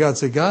sacrifice to God.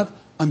 Say, God,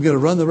 I'm going to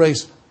run the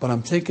race, but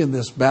I'm taking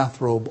this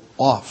bathrobe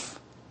off.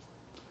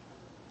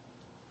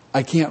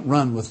 I can't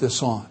run with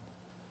this on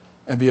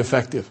and be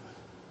effective.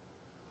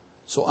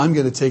 So I'm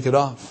going to take it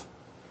off.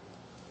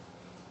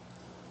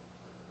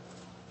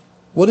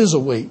 What is a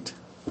weight?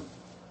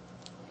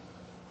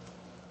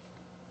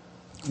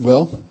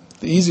 Well,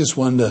 the easiest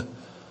one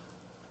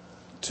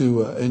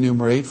to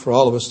enumerate for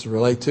all of us to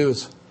relate to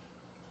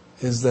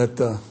is that,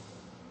 the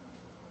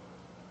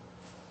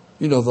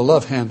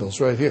love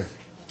handles right here.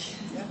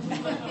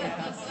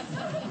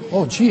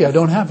 Oh, gee, I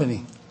don't have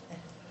any.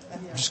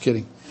 I'm just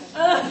kidding.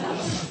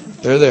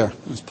 They're there.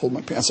 Let's pull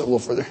my pants up a little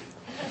further.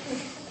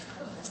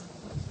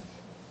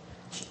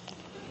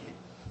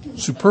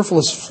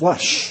 Superfluous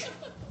flesh,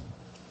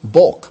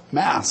 bulk,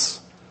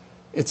 mass.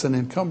 It's an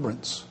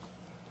encumbrance.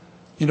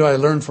 I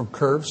learned from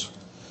Curves.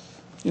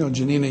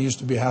 Janina used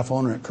to be a half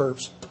owner at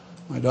Curves,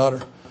 my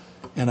daughter.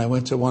 And I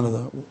went to one of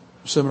the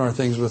seminar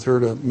things with her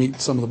to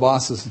meet some of the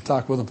bosses and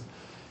talk with them.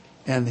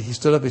 And he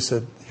stood up, he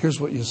said, here's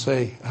what you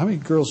say. How many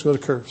girls go to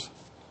Curves?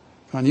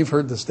 Come on, you've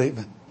heard the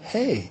statement.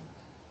 Hey,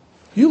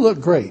 you look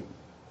great.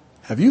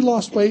 Have you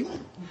lost weight?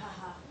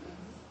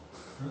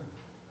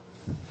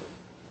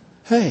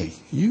 Hey,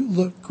 you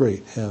look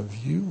great. Have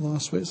you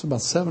lost weight? It's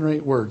about 7 or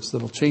 8 words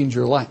that'll change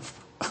your life.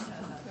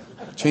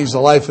 Change the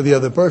life of the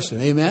other person.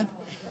 Amen?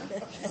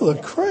 You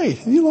look great.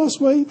 Have you lost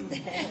weight?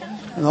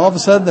 And all of a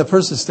sudden, that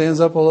person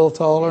stands up a little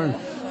taller.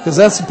 Because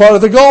that's part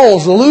of the goal,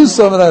 is to lose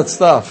some of that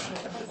stuff.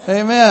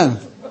 Amen.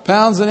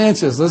 Pounds and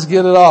inches. Let's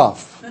get it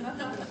off.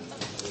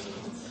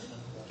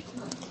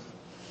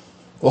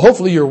 Well,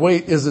 hopefully your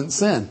weight isn't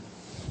sin.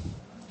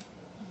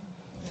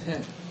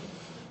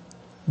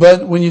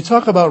 But when you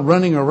talk about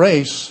running a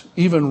race,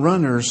 even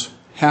runners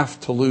have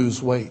to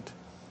lose weight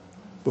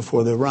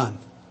before they run.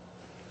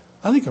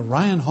 I think of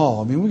Ryan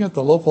Hall. We got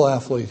the local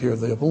athlete here,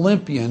 the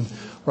Olympian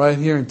right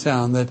here in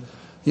town that,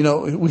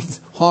 we'd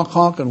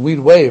honk and we'd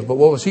wave. But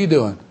what was he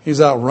doing? He's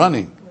out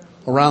running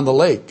around the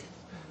lake.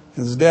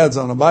 And his dad's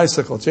on a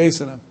bicycle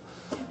chasing him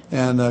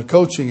and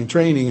coaching and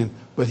training.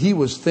 But he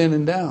was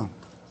thinning down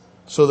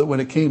so that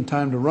when it came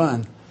time to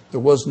run, there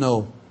was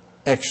no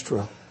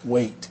extra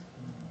weight.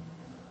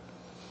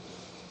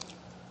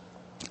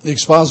 The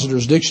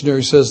Expositor's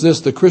Dictionary says this: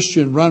 the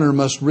Christian runner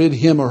must rid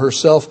him or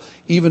herself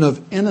even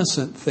of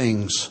innocent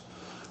things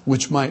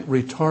which might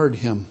retard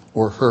him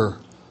or her.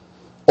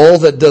 All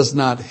that does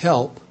not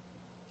help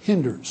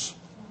hinders.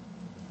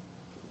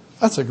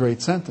 That's a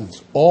great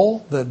sentence. All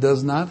that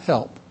does not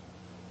help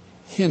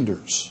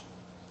hinders.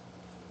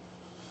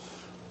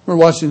 We were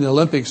watching the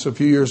Olympics a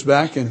few years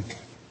back, and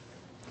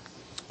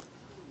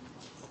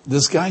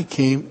this guy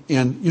came,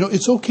 and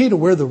it's okay to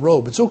wear the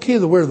robe. It's okay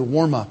to wear the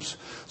warm-ups.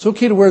 It's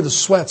okay to wear the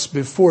sweats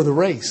before the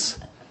race.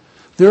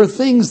 There are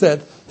things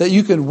that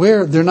you can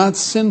wear. They're not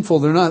sinful.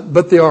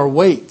 But they are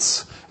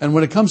weights. And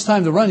when it comes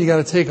time to run, you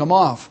got to take them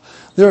off.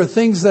 There are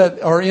things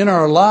that are in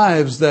our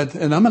lives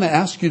and I'm going to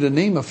ask you to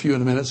name a few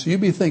in a minute. So you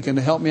be thinking,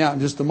 to help me out in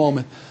just a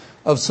moment,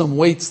 of some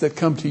weights that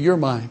come to your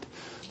mind.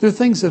 There are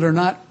things that are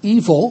not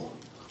evil,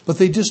 but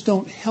they just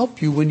don't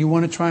help you when you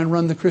want to try and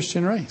run the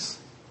Christian race.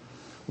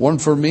 One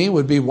for me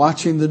would be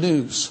watching the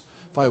news.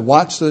 If I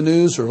watch the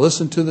news or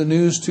listen to the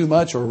news too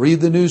much or read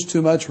the news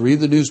too much,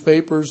 read the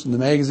newspapers and the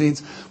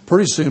magazines,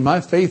 pretty soon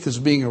my faith is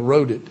being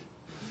eroded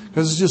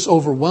because it's just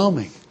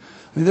overwhelming.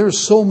 There's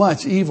so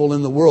much evil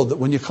in the world that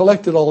when you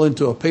collect it all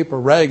into a paper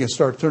rag and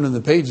start turning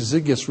the pages,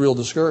 it gets real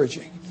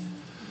discouraging.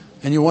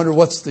 And you wonder,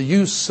 what's the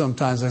use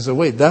sometimes? I say,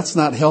 wait, that's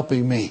not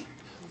helping me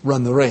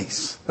run the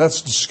race.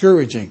 That's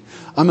discouraging.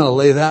 I'm going to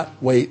lay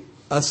that weight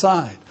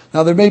aside.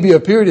 Now, there may be a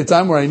period of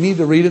time where I need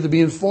to read it to be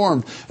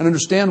informed and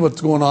understand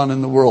what's going on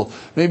in the world.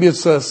 Maybe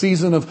it's a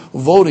season of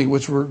voting,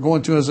 which we're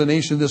going to as a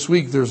nation this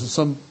week. There's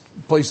some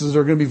places that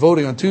are going to be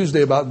voting on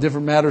Tuesday about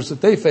different matters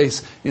that they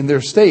face in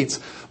their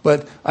states.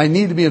 But I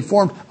need to be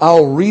informed.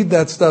 I'll read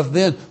that stuff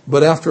then,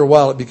 but after a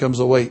while it becomes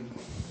a weight.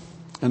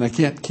 And I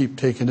can't keep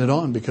taking it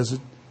on because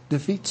it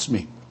defeats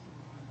me.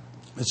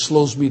 It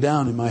slows me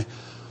down in my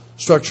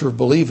structure of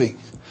believing.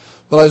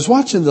 But I was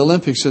watching the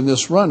Olympics, and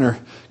this runner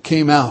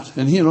came out,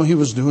 and he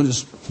was doing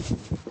his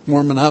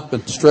warming up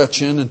and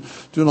stretching and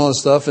doing all this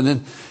stuff,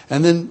 and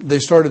then they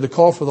started to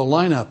call for the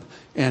lineup,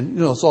 and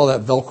it's all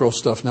that Velcro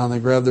stuff now. And they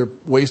grab their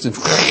waist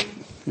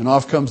and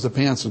off comes the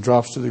pants and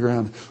drops to the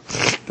ground.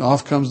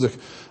 Off comes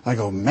I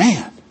go,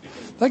 man,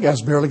 that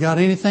guy's barely got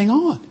anything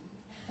on.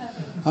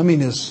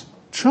 His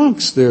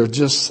trunks, they're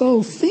just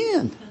so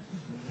thin.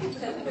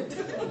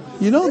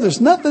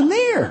 There's nothing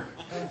there.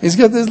 He's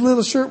got this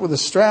little shirt with the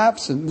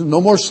straps and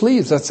no more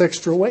sleeves. That's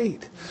extra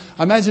weight.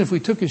 I imagine if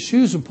we took his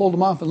shoes and pulled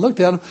them off and looked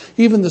at them,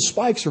 even the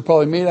spikes are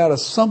probably made out of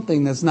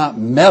something that's not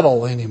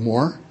metal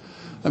anymore.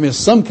 It's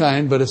some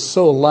kind, but it's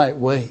so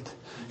lightweight.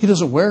 He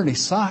doesn't wear any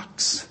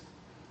socks.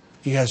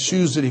 He has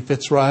shoes that he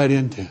fits right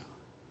into.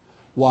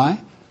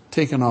 Why?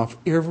 Taking off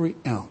every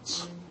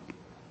ounce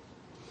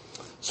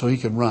so he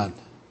can run.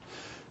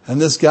 And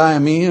this guy,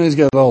 he's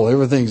got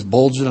everything's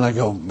bulging, and I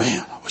go,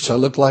 man, I wish I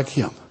looked like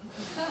him.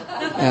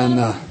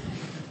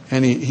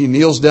 And he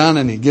kneels down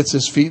and he gets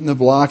his feet in the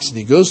blocks and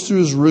he goes through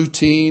his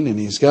routine and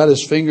he's got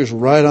his fingers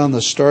right on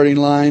the starting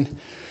line.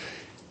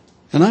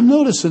 And I'm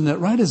noticing that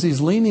right as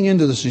he's leaning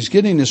into this, he's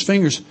getting his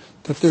fingers,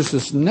 that there's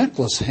this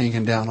necklace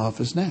hanging down off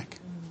his neck.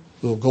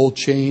 A little gold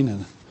chain,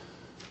 and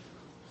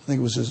I think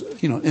it was his,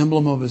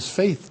 emblem of his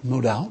faith, no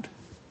doubt.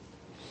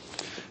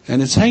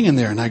 And it's hanging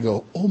there, and I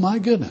go, oh my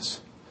goodness.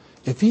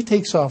 If he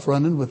takes off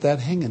running with that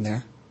hanging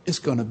there, it's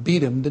going to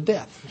beat him to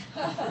death.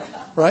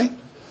 Right?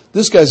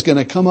 This guy's going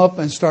to come up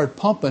and start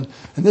pumping,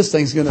 and this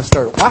thing's going to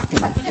start whacking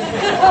him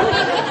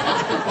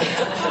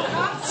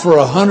for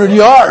 100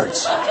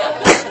 yards.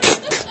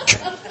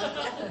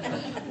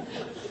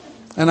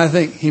 And I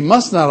think he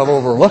must not have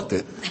overlooked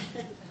it.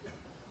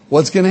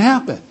 What's going to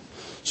happen?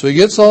 So he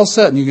gets all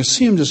set, and you can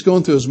see him just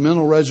going through his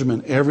mental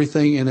regimen,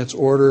 everything in its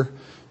order,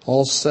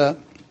 all set.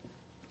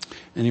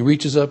 And he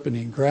reaches up and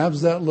he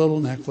grabs that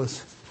little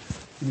necklace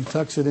and he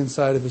tucks it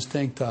inside of his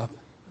tank top.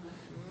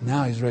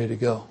 Now he's ready to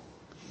go.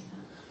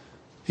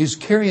 He's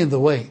carrying the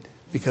weight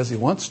because he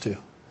wants to,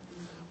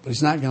 but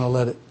he's not going to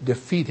let it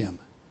defeat him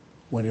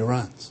when he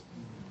runs.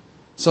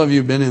 Some of you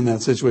have been in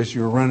that situation.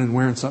 You were running,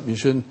 wearing something you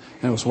shouldn't,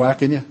 and it was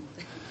whacking you.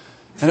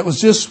 And it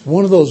was just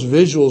one of those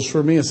visuals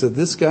for me. I said,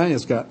 this guy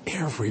has got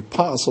every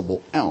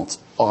possible ounce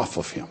off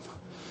of him.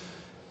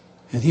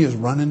 And he is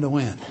running to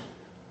win.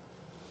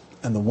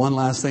 And the one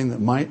last thing that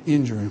might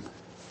injure him,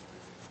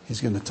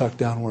 he's going to tuck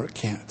down where it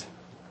can't.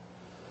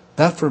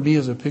 That for me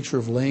is a picture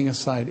of laying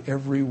aside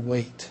every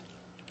weight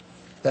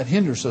that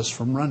hinders us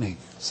from running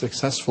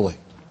successfully.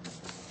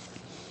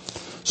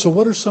 So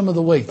what are some of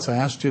the weights? I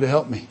asked you to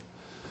help me.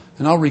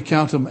 And I'll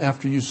recount them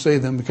after you say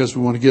them because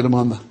we want to get them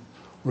on the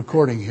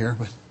recording here.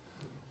 But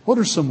what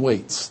are some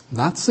weights,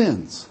 not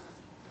sins,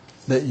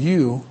 that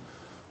you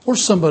or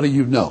somebody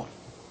you know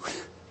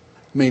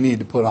may need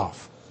to put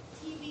off?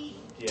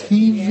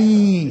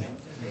 TV.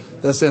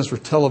 That stands for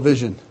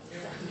television.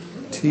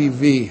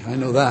 TV. I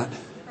know that.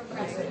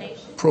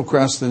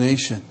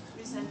 Procrastination.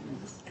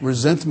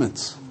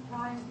 Resentments.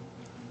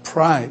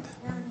 Pride.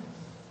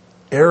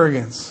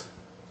 Arrogance.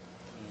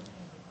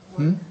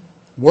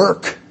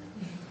 Work.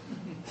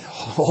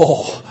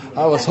 Oh,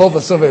 I was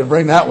hoping somebody would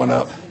bring that one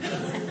up.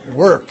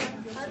 Work.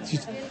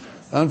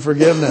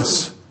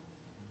 Unforgiveness.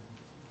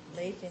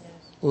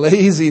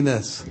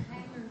 Laziness.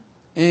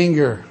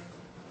 Anger.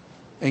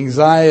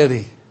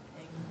 Anxiety.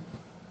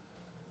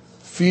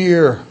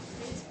 Fear.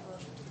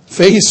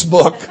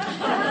 Facebook.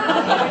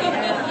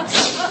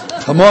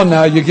 Come on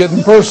now, you're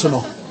getting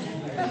personal.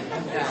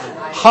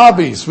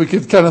 Hobbies. We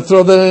could kind of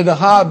throw that into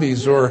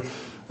hobbies or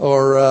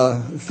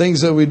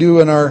things that we do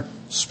in our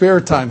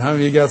spare time. How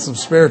many of you got some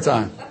spare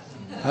time?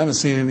 I haven't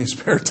seen any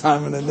spare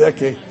time in a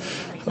decade.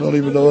 I don't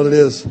even know what it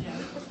is.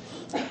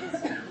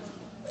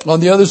 On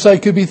the other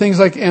side could be things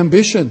like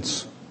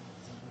ambitions.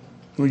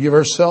 We give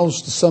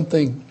ourselves to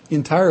something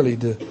entirely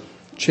to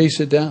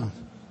chase it down.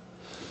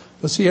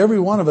 But see, every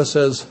one of us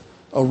as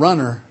a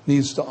runner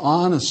needs to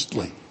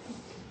honestly,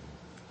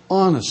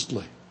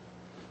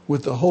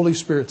 with the Holy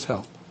Spirit's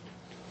help,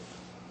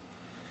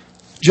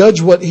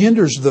 judge what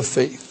hinders the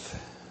faith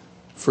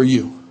for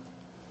you,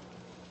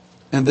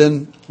 and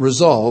then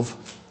resolve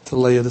to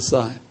lay it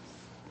aside.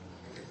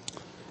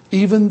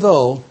 Even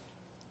though,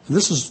 and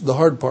this is the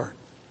hard part,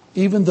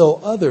 even though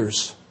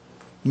others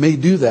may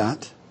do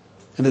that,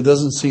 and it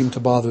doesn't seem to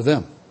bother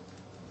them.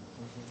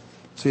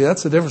 See,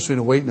 that's the difference between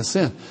a weight and a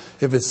sin.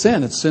 If it's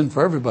sin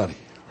for everybody,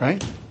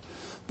 right?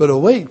 But a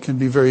weight can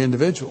be very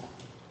individual.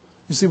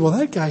 You see, well,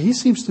 that guy, he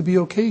seems to be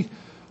okay.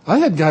 I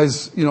had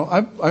guys,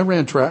 I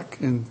ran track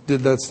and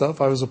did that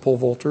stuff. I was a pole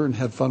vaulter and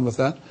had fun with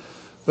that.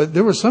 But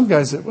there were some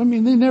guys that, they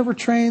never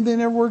trained, they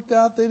never worked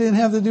out, they didn't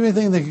have to do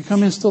anything. They could come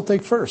in and still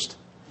take first.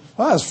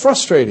 Wow, it's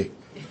frustrating.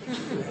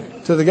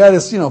 To the guy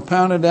that's,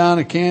 pounded down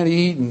and can't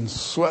eat and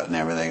sweating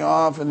everything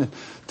off and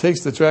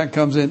takes the track,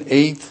 comes in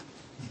 8th.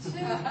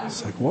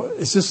 It's like, what?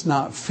 It's just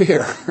not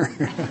fair.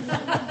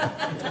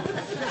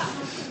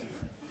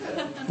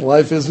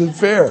 Life isn't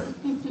fair.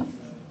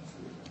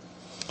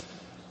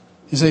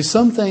 You say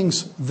some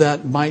things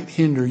that might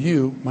hinder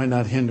you might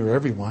not hinder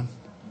everyone.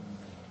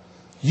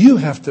 You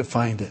have to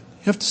find it.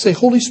 You have to say,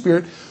 Holy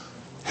Spirit,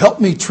 help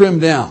me trim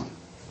down.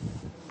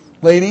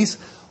 Ladies,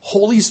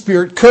 Holy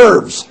Spirit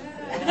curves.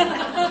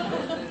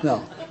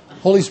 No.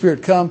 Holy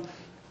Spirit, come,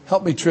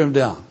 help me trim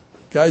down.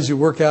 Guys, you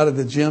work out at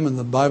the gym, and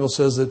the Bible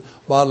says that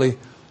bodily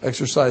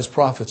exercise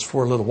profits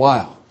for a little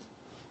while.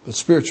 But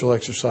spiritual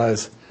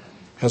exercise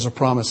has a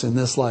promise in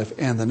this life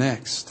and the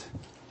next.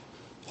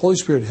 Holy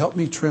Spirit, help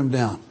me trim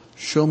down.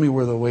 Show me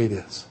where the weight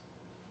is.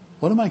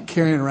 What am I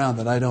carrying around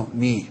that I don't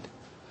need?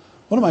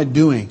 What am I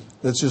doing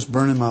that's just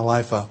burning my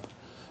life up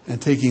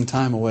and taking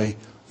time away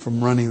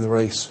from running the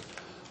race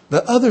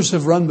that others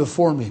have run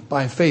before me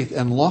by faith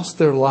and lost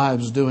their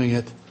lives doing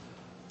it?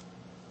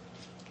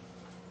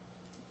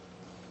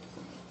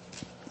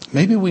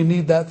 Maybe we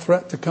need that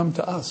threat to come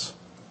to us.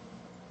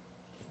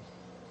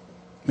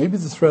 Maybe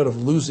the threat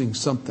of losing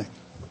something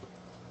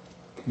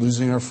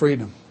losing our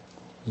freedom,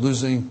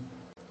 losing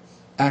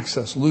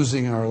access,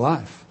 losing our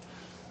life.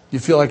 You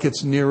feel like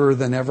it's nearer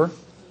than ever?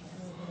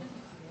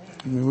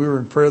 I mean, we were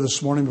in prayer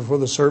this morning before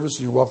the service,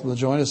 and you're welcome to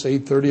join us.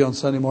 8:30 on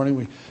Sunday morning,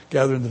 we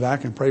gather in the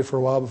back and pray for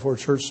a while before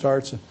church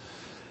starts. And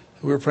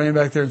we were praying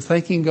back there and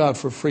thanking God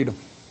for freedom.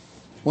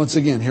 Once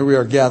again, here we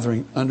are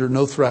gathering under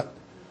no threat.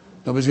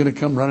 Nobody's going to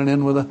come running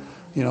in with a,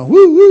 woo,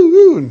 woo,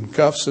 woo, and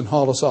cuffs and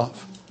haul us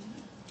off.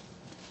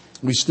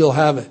 We still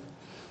have it.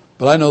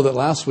 But I know that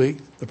last week,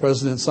 the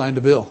president signed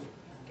a bill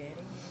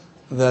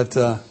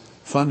that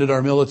funded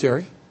our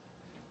military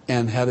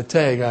and had a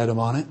tag item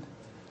on it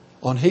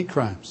on hate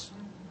crimes.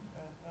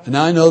 And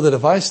now I know that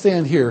if I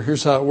stand here,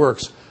 here's how it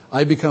works.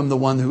 I become the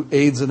one who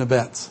aids and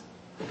abets.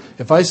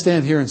 If I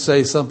stand here and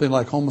say something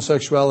like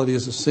homosexuality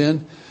is a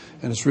sin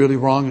and it's really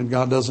wrong and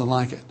God doesn't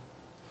like it,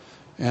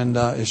 and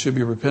it should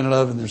be repented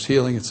of and there's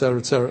healing, etc.,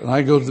 etc., and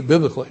I go to the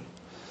biblically.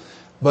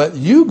 But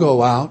you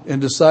go out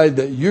and decide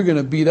that you're going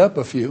to beat up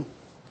a few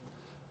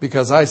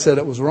because I said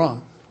it was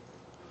wrong.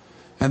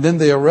 And then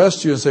they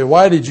arrest you and say,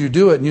 why did you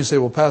do it? And you say,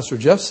 well, Pastor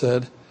Jeff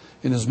said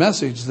in his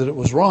message that it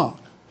was wrong.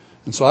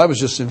 And so I was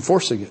just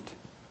enforcing it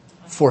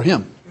for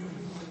him.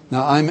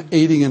 Now I'm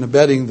aiding and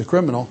abetting the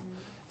criminal,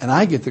 and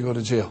I get to go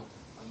to jail.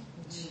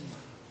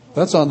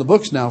 That's on the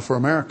books now for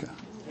America.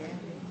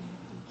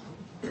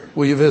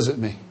 Will you visit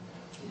me?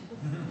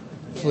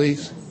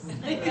 Please.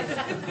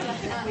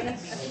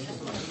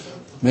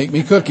 Make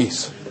me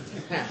cookies.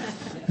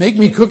 Make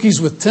me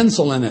cookies with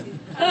tinsel in it.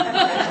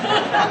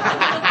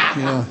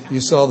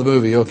 You saw the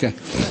movie, okay.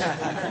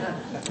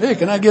 Hey,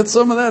 can I get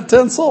some of that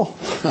tinsel?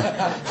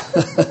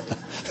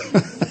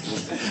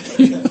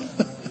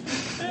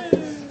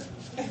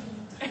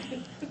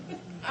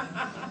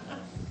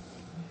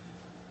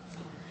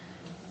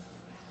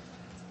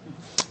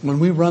 When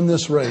we run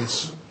this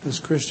race, this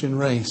Christian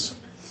race,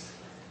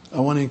 I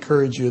want to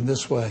encourage you in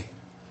this way.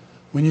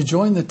 When you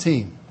join the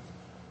team,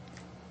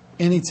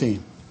 any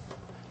team,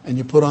 and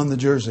you put on the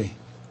jersey,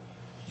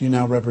 you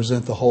now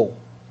represent the whole,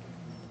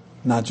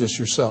 not just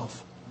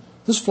yourself.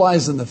 This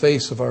flies in the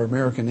face of our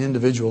American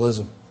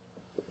individualism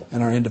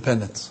and our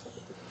independence.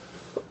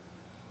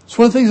 It's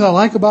one of the things I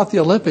like about the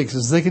Olympics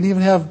is they can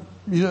even have,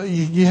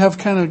 you have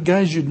kind of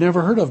guys you'd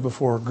never heard of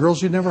before,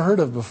 girls you'd never heard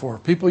of before,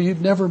 people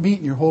you'd never meet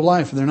in your whole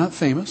life. And they're not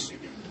famous,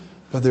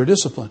 but they're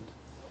disciplined.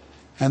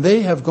 And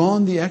they have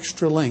gone the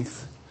extra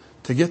length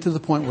to get to the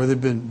point where they've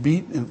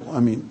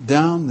been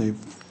down, they've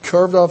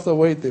carved off the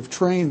weight, they've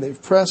trained,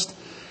 they've pressed,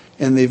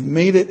 and they've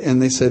made it,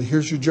 and they said,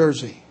 here's your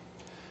jersey.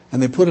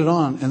 And they put it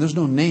on, and there's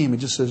no name, it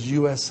just says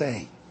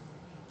USA.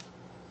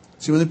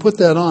 See, when they put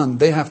that on,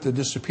 they have to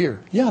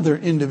disappear. Yeah, they're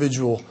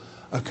individual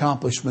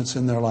accomplishments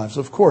in their lives.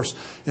 Of course,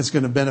 it's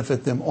going to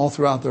benefit them all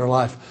throughout their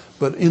life.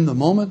 But in the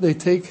moment they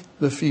take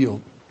the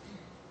field,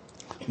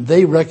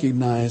 they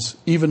recognize,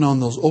 even on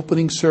those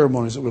opening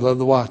ceremonies that we love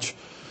to watch,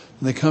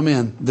 when they come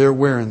in, they're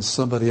wearing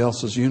somebody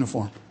else's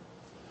uniform.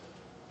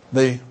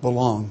 They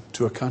belong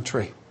to a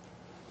country.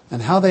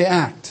 And how they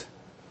act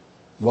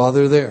while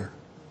they're there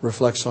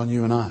reflects on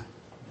you and I.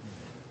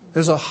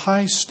 There's a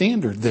high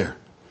standard there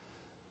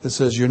that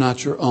says you're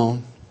not your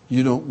own.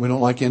 We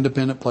don't like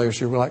independent players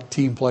here. We like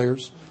team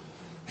players.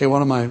 Hey,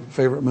 one of my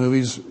favorite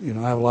movies,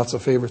 I have lots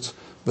of favorites,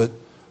 but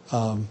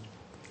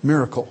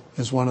Miracle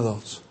is one of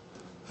those,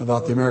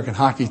 about the American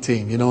hockey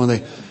team.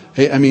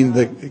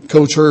 The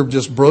Coach Herb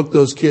just broke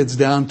those kids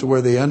down to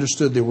where they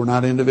understood they were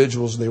not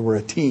individuals, they were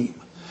a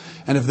team.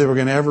 And if they were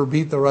going to ever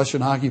beat the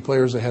Russian hockey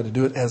players, they had to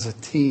do it as a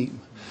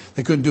team.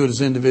 They couldn't do it as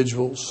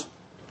individuals.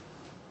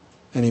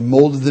 And he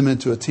molded them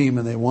into a team,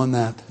 and they won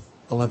that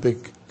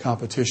Olympic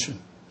competition.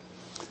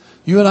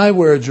 You and I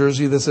wear a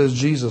jersey that says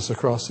Jesus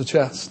across the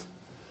chest.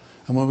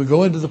 And when we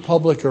go into the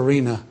public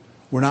arena,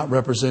 we're not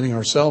representing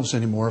ourselves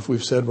anymore if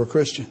we've said we're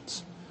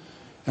Christians.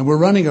 And we're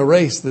running a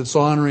race that's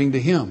honoring to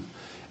Him.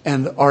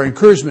 And our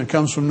encouragement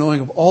comes from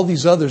knowing of all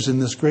these others in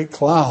this great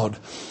cloud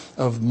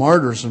of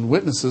martyrs and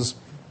witnesses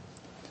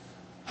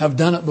have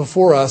done it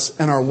before us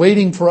and are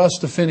waiting for us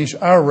to finish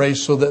our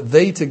race so that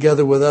they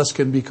together with us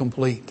can be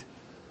complete.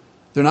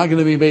 They're not going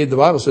to be made, the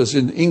Bible says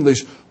in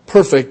English,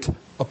 perfect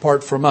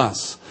apart from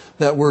us.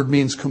 That word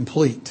means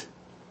complete,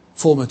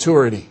 full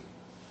maturity,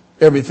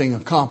 everything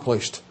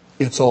accomplished.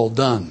 It's all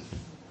done.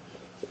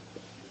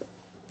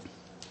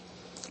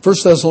 1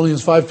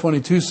 Thessalonians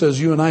 5:22 says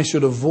you and I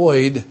should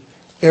avoid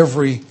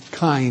every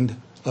kind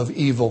of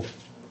evil.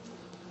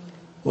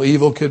 Well,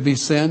 evil could be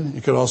sin.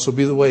 It could also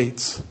be the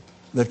weights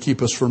that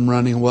keep us from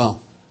running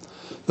well.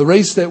 The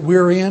race that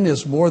we're in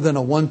is more than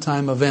a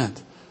one-time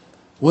event.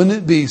 Wouldn't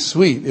it be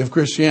sweet if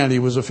Christianity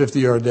was a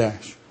 50-yard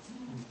dash?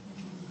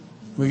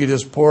 We could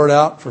just pour it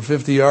out for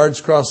 50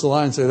 yards, cross the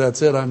line, and say,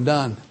 that's it, I'm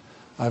done.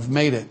 I've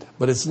made it.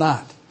 But it's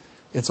not.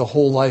 It's a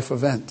whole life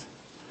event.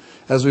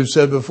 As we've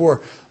said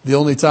before, the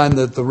only time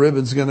that the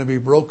ribbon's going to be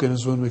broken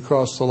is when we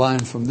cross the line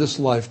from this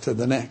life to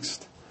the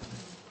next.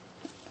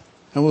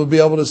 And we'll be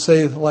able to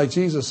say, like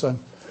Jesus,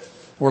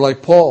 or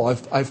like Paul,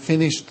 I've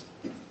finished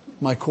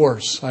my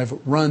course. I've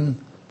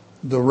run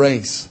the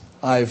race.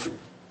 I've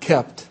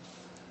kept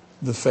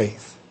the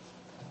faith.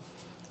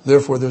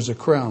 Therefore, there's a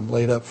crown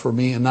laid up for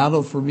me, and not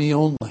for me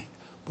only,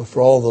 but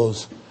for all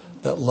those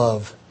that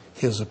love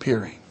His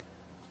appearing.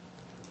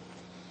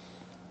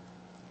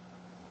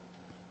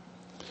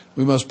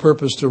 We must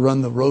purpose to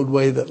run the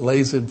roadway that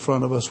lays in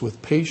front of us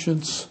with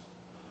patience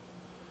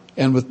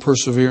and with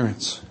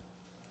perseverance.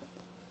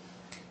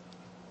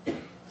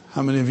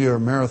 How many of you are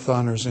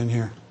marathoners in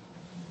here?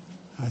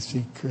 I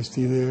see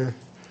Christy there.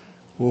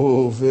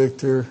 Whoa,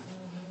 Victor,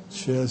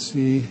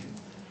 Jesse.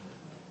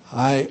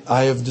 I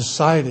have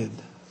decided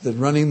that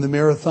running the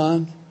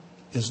marathon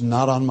is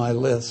not on my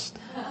list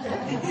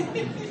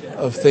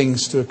of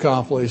things to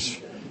accomplish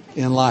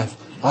in life.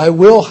 I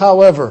will,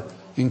 however,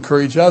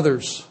 encourage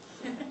others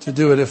to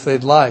do it if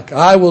they'd like.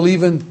 I will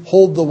even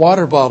hold the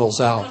water bottles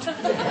out.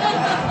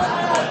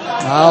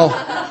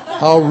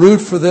 I'll root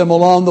for them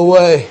along the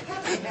way.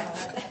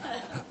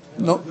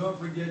 No. Don't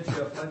forget,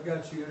 Jeff, I've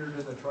got you entered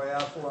in the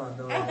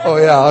triathlon. Oh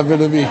yeah, I'm going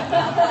to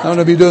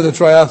be doing the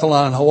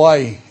triathlon in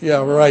Hawaii.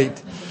 Yeah,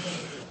 right.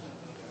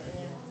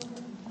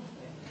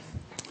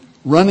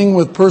 Running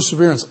with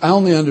perseverance. I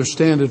only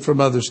understand it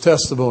from others'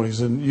 testimonies,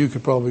 and you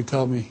could probably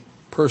tell me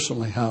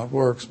personally how it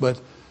works.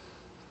 But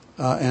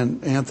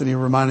and Anthony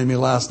reminded me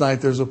last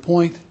night, there's a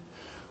point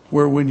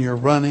where when you're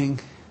running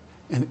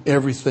and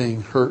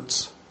everything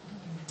hurts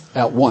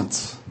at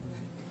once,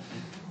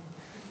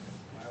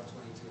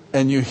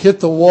 and you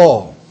hit the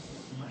wall,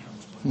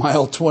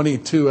 mile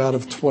 22 out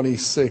of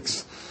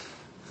 26.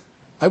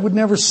 I would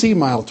never see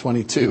mile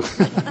 22.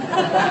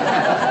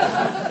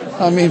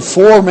 I mean,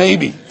 4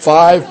 maybe,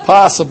 5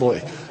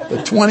 possibly,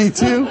 but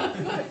 22,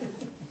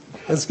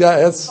 that's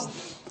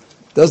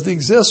doesn't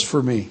exist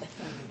for me.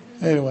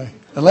 Anyway,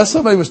 unless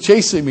somebody was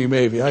chasing me,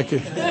 maybe I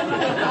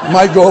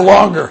might go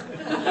longer.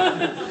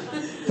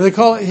 They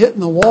call it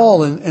hitting the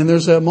wall, and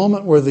there's that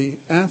moment where the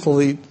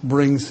athlete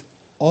brings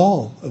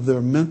all of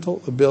their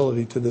mental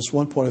ability to this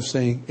one point of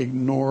saying,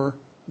 ignore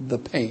the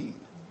pain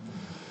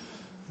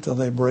until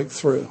they break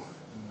through.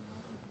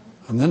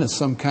 And then it's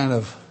some kind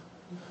of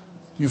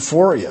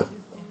euphoria.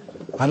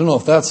 I don't know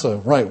if that's a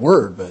right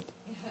word, but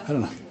I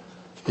don't know.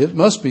 It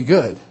must be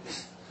good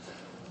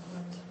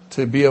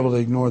to be able to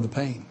ignore the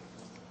pain.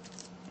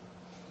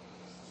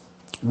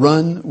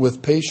 Run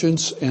with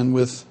patience and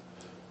with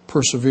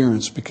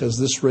perseverance, because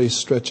this race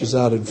stretches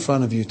out in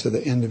front of you to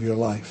the end of your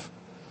life.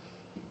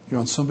 You're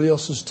on somebody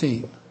else's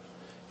team.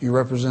 You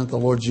represent the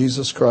Lord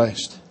Jesus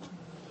Christ.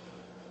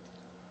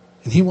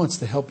 And He wants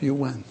to help you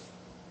win.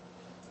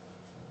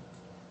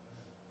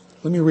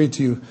 Let me read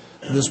to you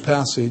this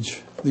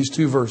passage, these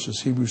 2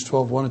 verses, Hebrews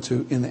 12, 1 and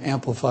 2, in the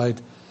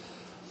Amplified,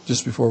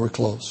 just before we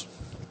close.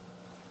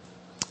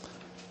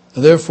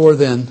 Therefore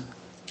then,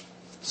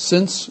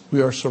 since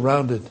we are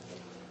surrounded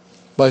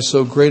by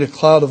so great a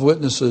cloud of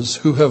witnesses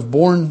who have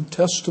borne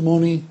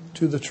testimony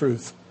to the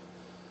truth,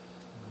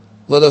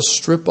 let us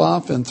strip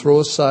off and throw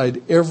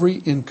aside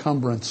every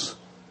encumbrance,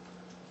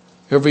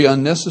 every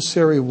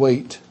unnecessary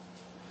weight,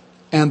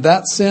 and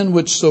that sin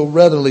which so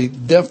readily,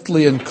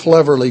 deftly, and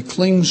cleverly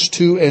clings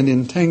to and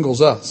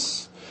entangles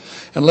us.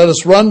 And let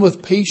us run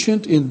with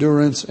patient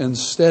endurance and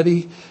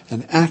steady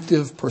and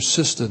active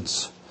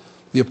persistence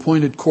the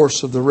appointed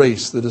course of the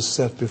race that is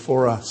set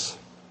before us,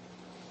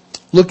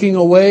 looking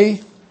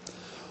away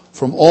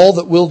from all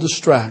that will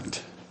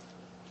distract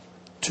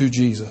to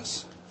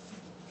Jesus,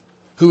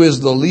 who is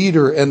the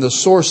leader and the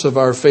source of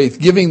our faith,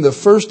 giving the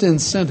first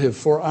incentive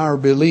for our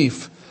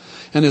belief,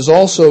 and is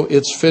also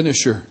its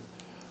finisher,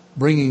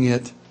 bringing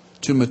it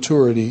to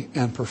maturity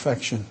and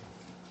perfection.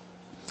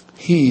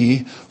 He,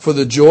 for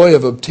the joy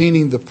of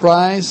obtaining the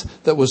prize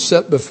that was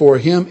set before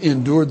Him,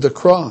 endured the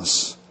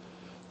cross,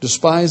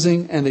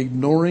 despising and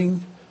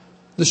ignoring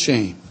the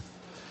shame,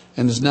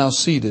 and is now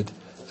seated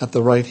at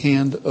the right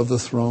hand of the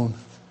throne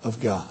of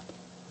God.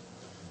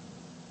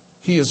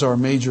 He is our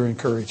major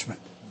encouragement.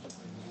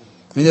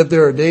 And yet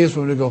there are days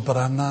when we go, but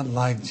I'm not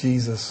like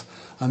Jesus.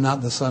 I'm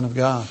not the Son of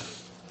God.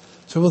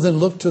 So we'll then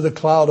look to the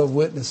cloud of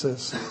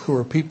witnesses who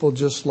are people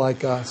just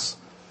like us,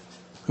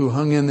 who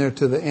hung in there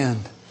to the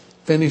end,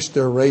 finished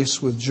their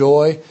race with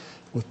joy,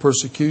 with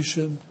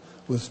persecution,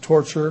 with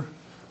torture,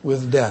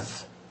 with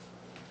death.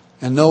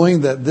 And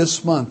knowing that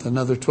this month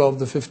another 12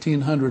 to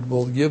 1,500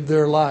 will give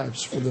their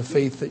lives for the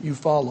faith that you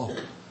follow.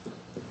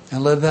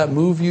 And let that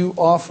move you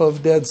off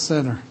of dead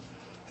center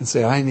and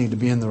say, I need to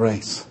be in the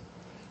race.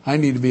 I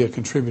need to be a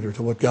contributor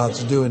to what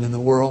God's doing in the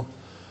world.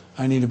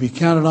 I need to be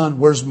counted on.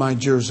 Where's my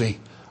jersey?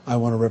 I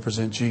want to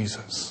represent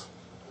Jesus.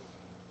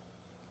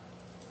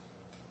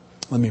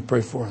 Let me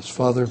pray for us.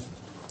 Father,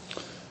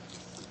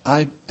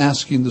 I'm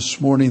asking this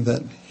morning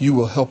that you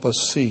will help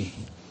us see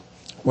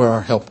where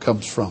our help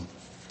comes from.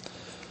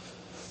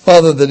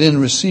 Father, that in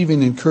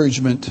receiving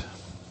encouragement,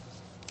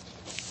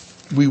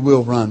 we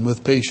will run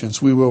with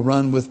patience. We will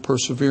run with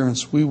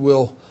perseverance. We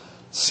will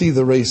see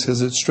the race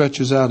as it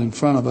stretches out in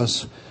front of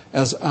us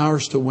as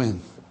ours to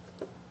win.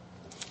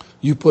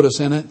 You put us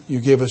in it. You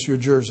gave us your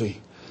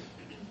jersey.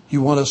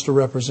 You want us to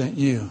represent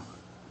you.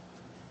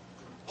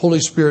 Holy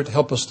Spirit,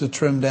 help us to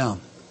trim down.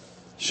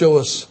 Show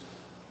us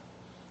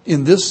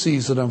in this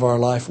season of our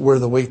life where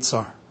the weights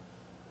are.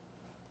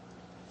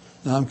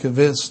 Now, I'm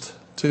convinced,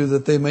 too,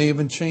 that they may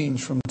even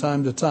change from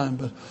time to time.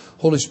 But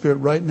Holy Spirit,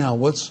 right now,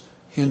 what's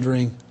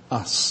hindering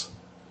us?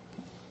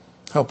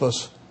 Help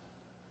us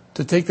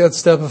to take that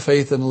step of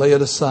faith and lay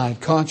it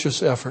aside.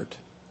 Conscious effort.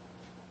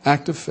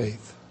 Act of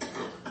faith.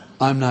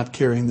 I'm not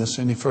carrying this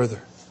any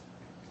further.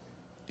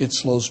 It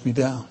slows me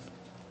down.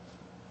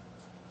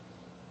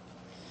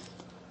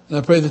 And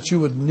I pray that you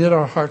would knit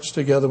our hearts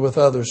together with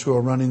others who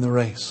are running the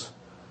race.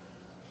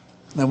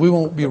 Now, we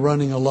won't be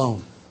running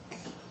alone.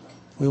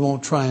 We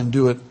won't try and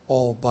do it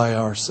all by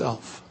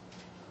ourselves.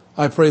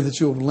 I pray that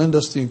you will lend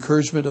us the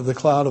encouragement of the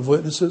cloud of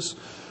witnesses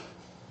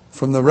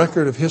from the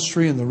record of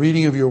history and the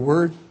reading of your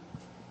word,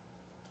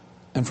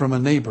 and from a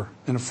neighbor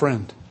and a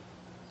friend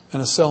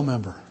and a cell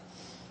member.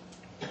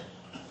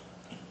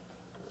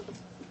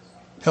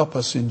 Help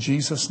us in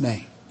Jesus'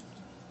 name.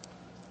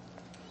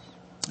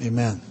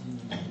 Amen.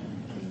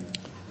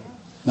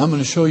 Now I'm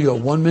going to show you a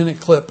 1-minute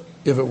clip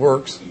if it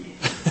works.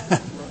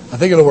 I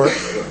think it'll work.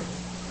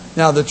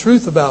 Now, the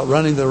truth about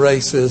running the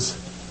race is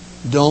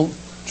don't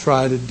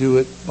try to do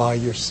it by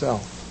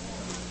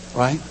yourself.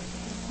 Right?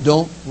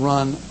 Don't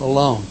run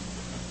alone.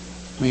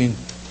 I mean,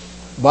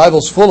 the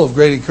Bible's full of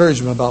great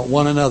encouragement about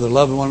one another,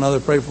 loving one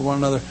another, pray for one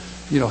another,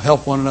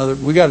 help one another.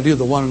 We got to do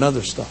the one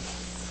another stuff.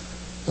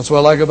 That's what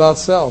I like about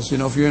cells.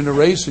 If you're in a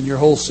race and your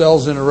whole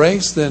cell's in a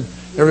race, then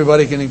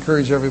everybody can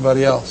encourage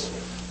everybody else.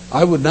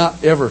 I would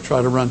not ever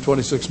try to run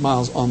 26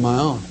 miles on my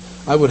own.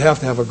 I would have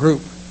to have a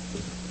group.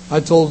 I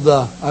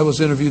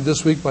was interviewed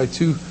this week by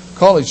 2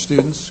 college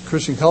students,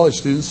 Christian college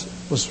students.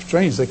 It was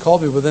strange. They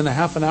called me within a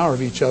half an hour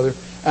of each other,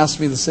 asked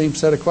me the same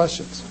set of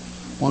questions.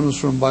 One was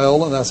from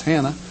Biola, that's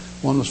Hannah.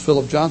 One was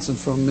Philip Johnson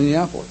from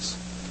Minneapolis.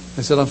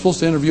 They said, I'm supposed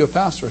to interview a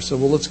pastor. I said,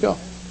 well, let's go.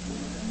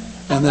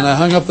 And then I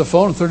hung up the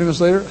phone, and 30 minutes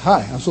later,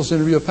 hi, I'm supposed to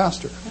interview a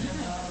pastor.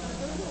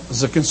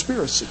 It's a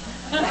conspiracy.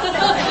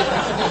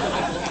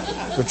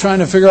 They're trying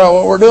to figure out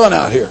what we're doing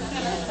out here.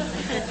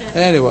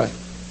 Anyway,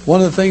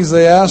 one of the things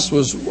they asked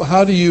was,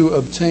 how do you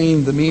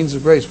obtain the means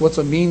of grace? What's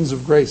a means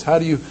of grace? How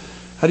do you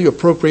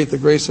appropriate the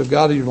grace of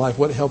God in your life?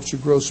 What helps you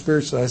grow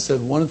spiritually? I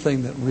said, one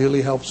thing that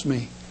really helps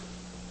me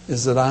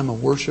is that I'm a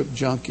worship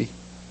junkie.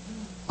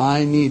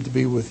 I need to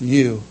be with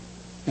you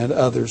and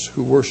others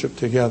who worship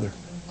together.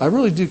 I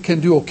really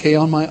can do okay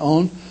on my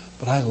own,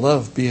 but I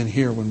love being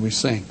here when we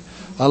sing.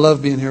 I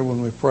love being here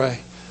when we pray.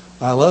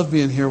 I love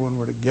being here when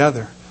we're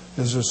together.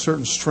 There's a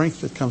certain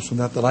strength that comes from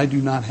that I do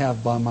not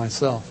have by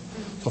myself.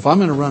 So if I'm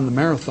going to run the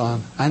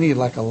marathon, I need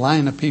like a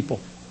line of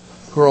people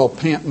who are all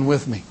panting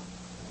with me.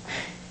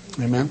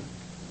 Amen.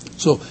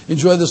 So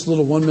enjoy this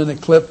little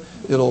 1-minute clip.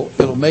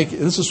 It'll make it.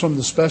 This is from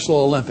the Special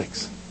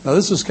Olympics. Now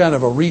this is kind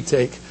of a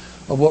retake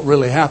of what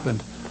really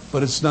happened,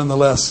 but it's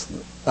nonetheless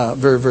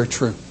very, very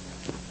true.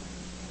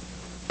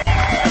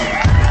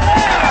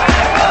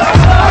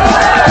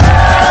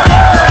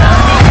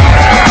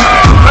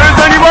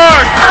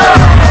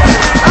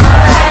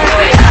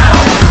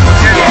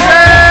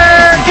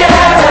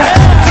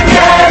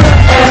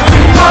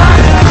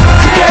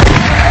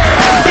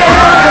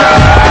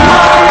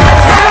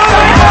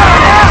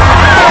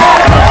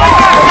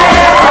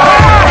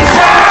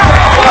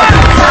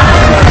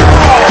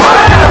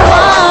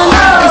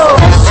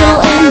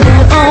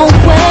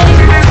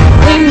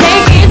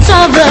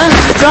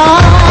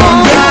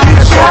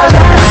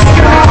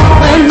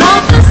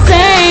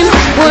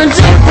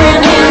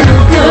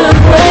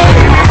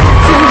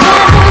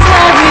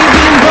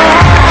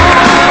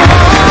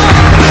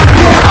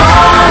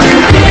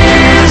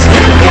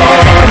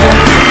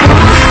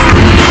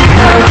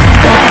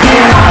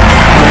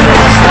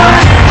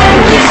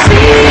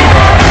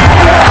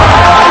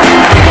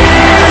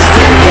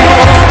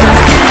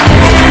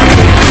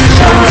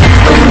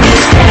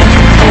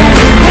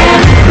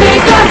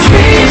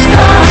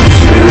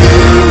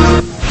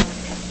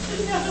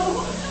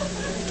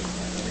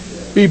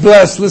 Be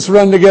blessed. Let's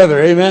run together.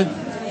 Amen.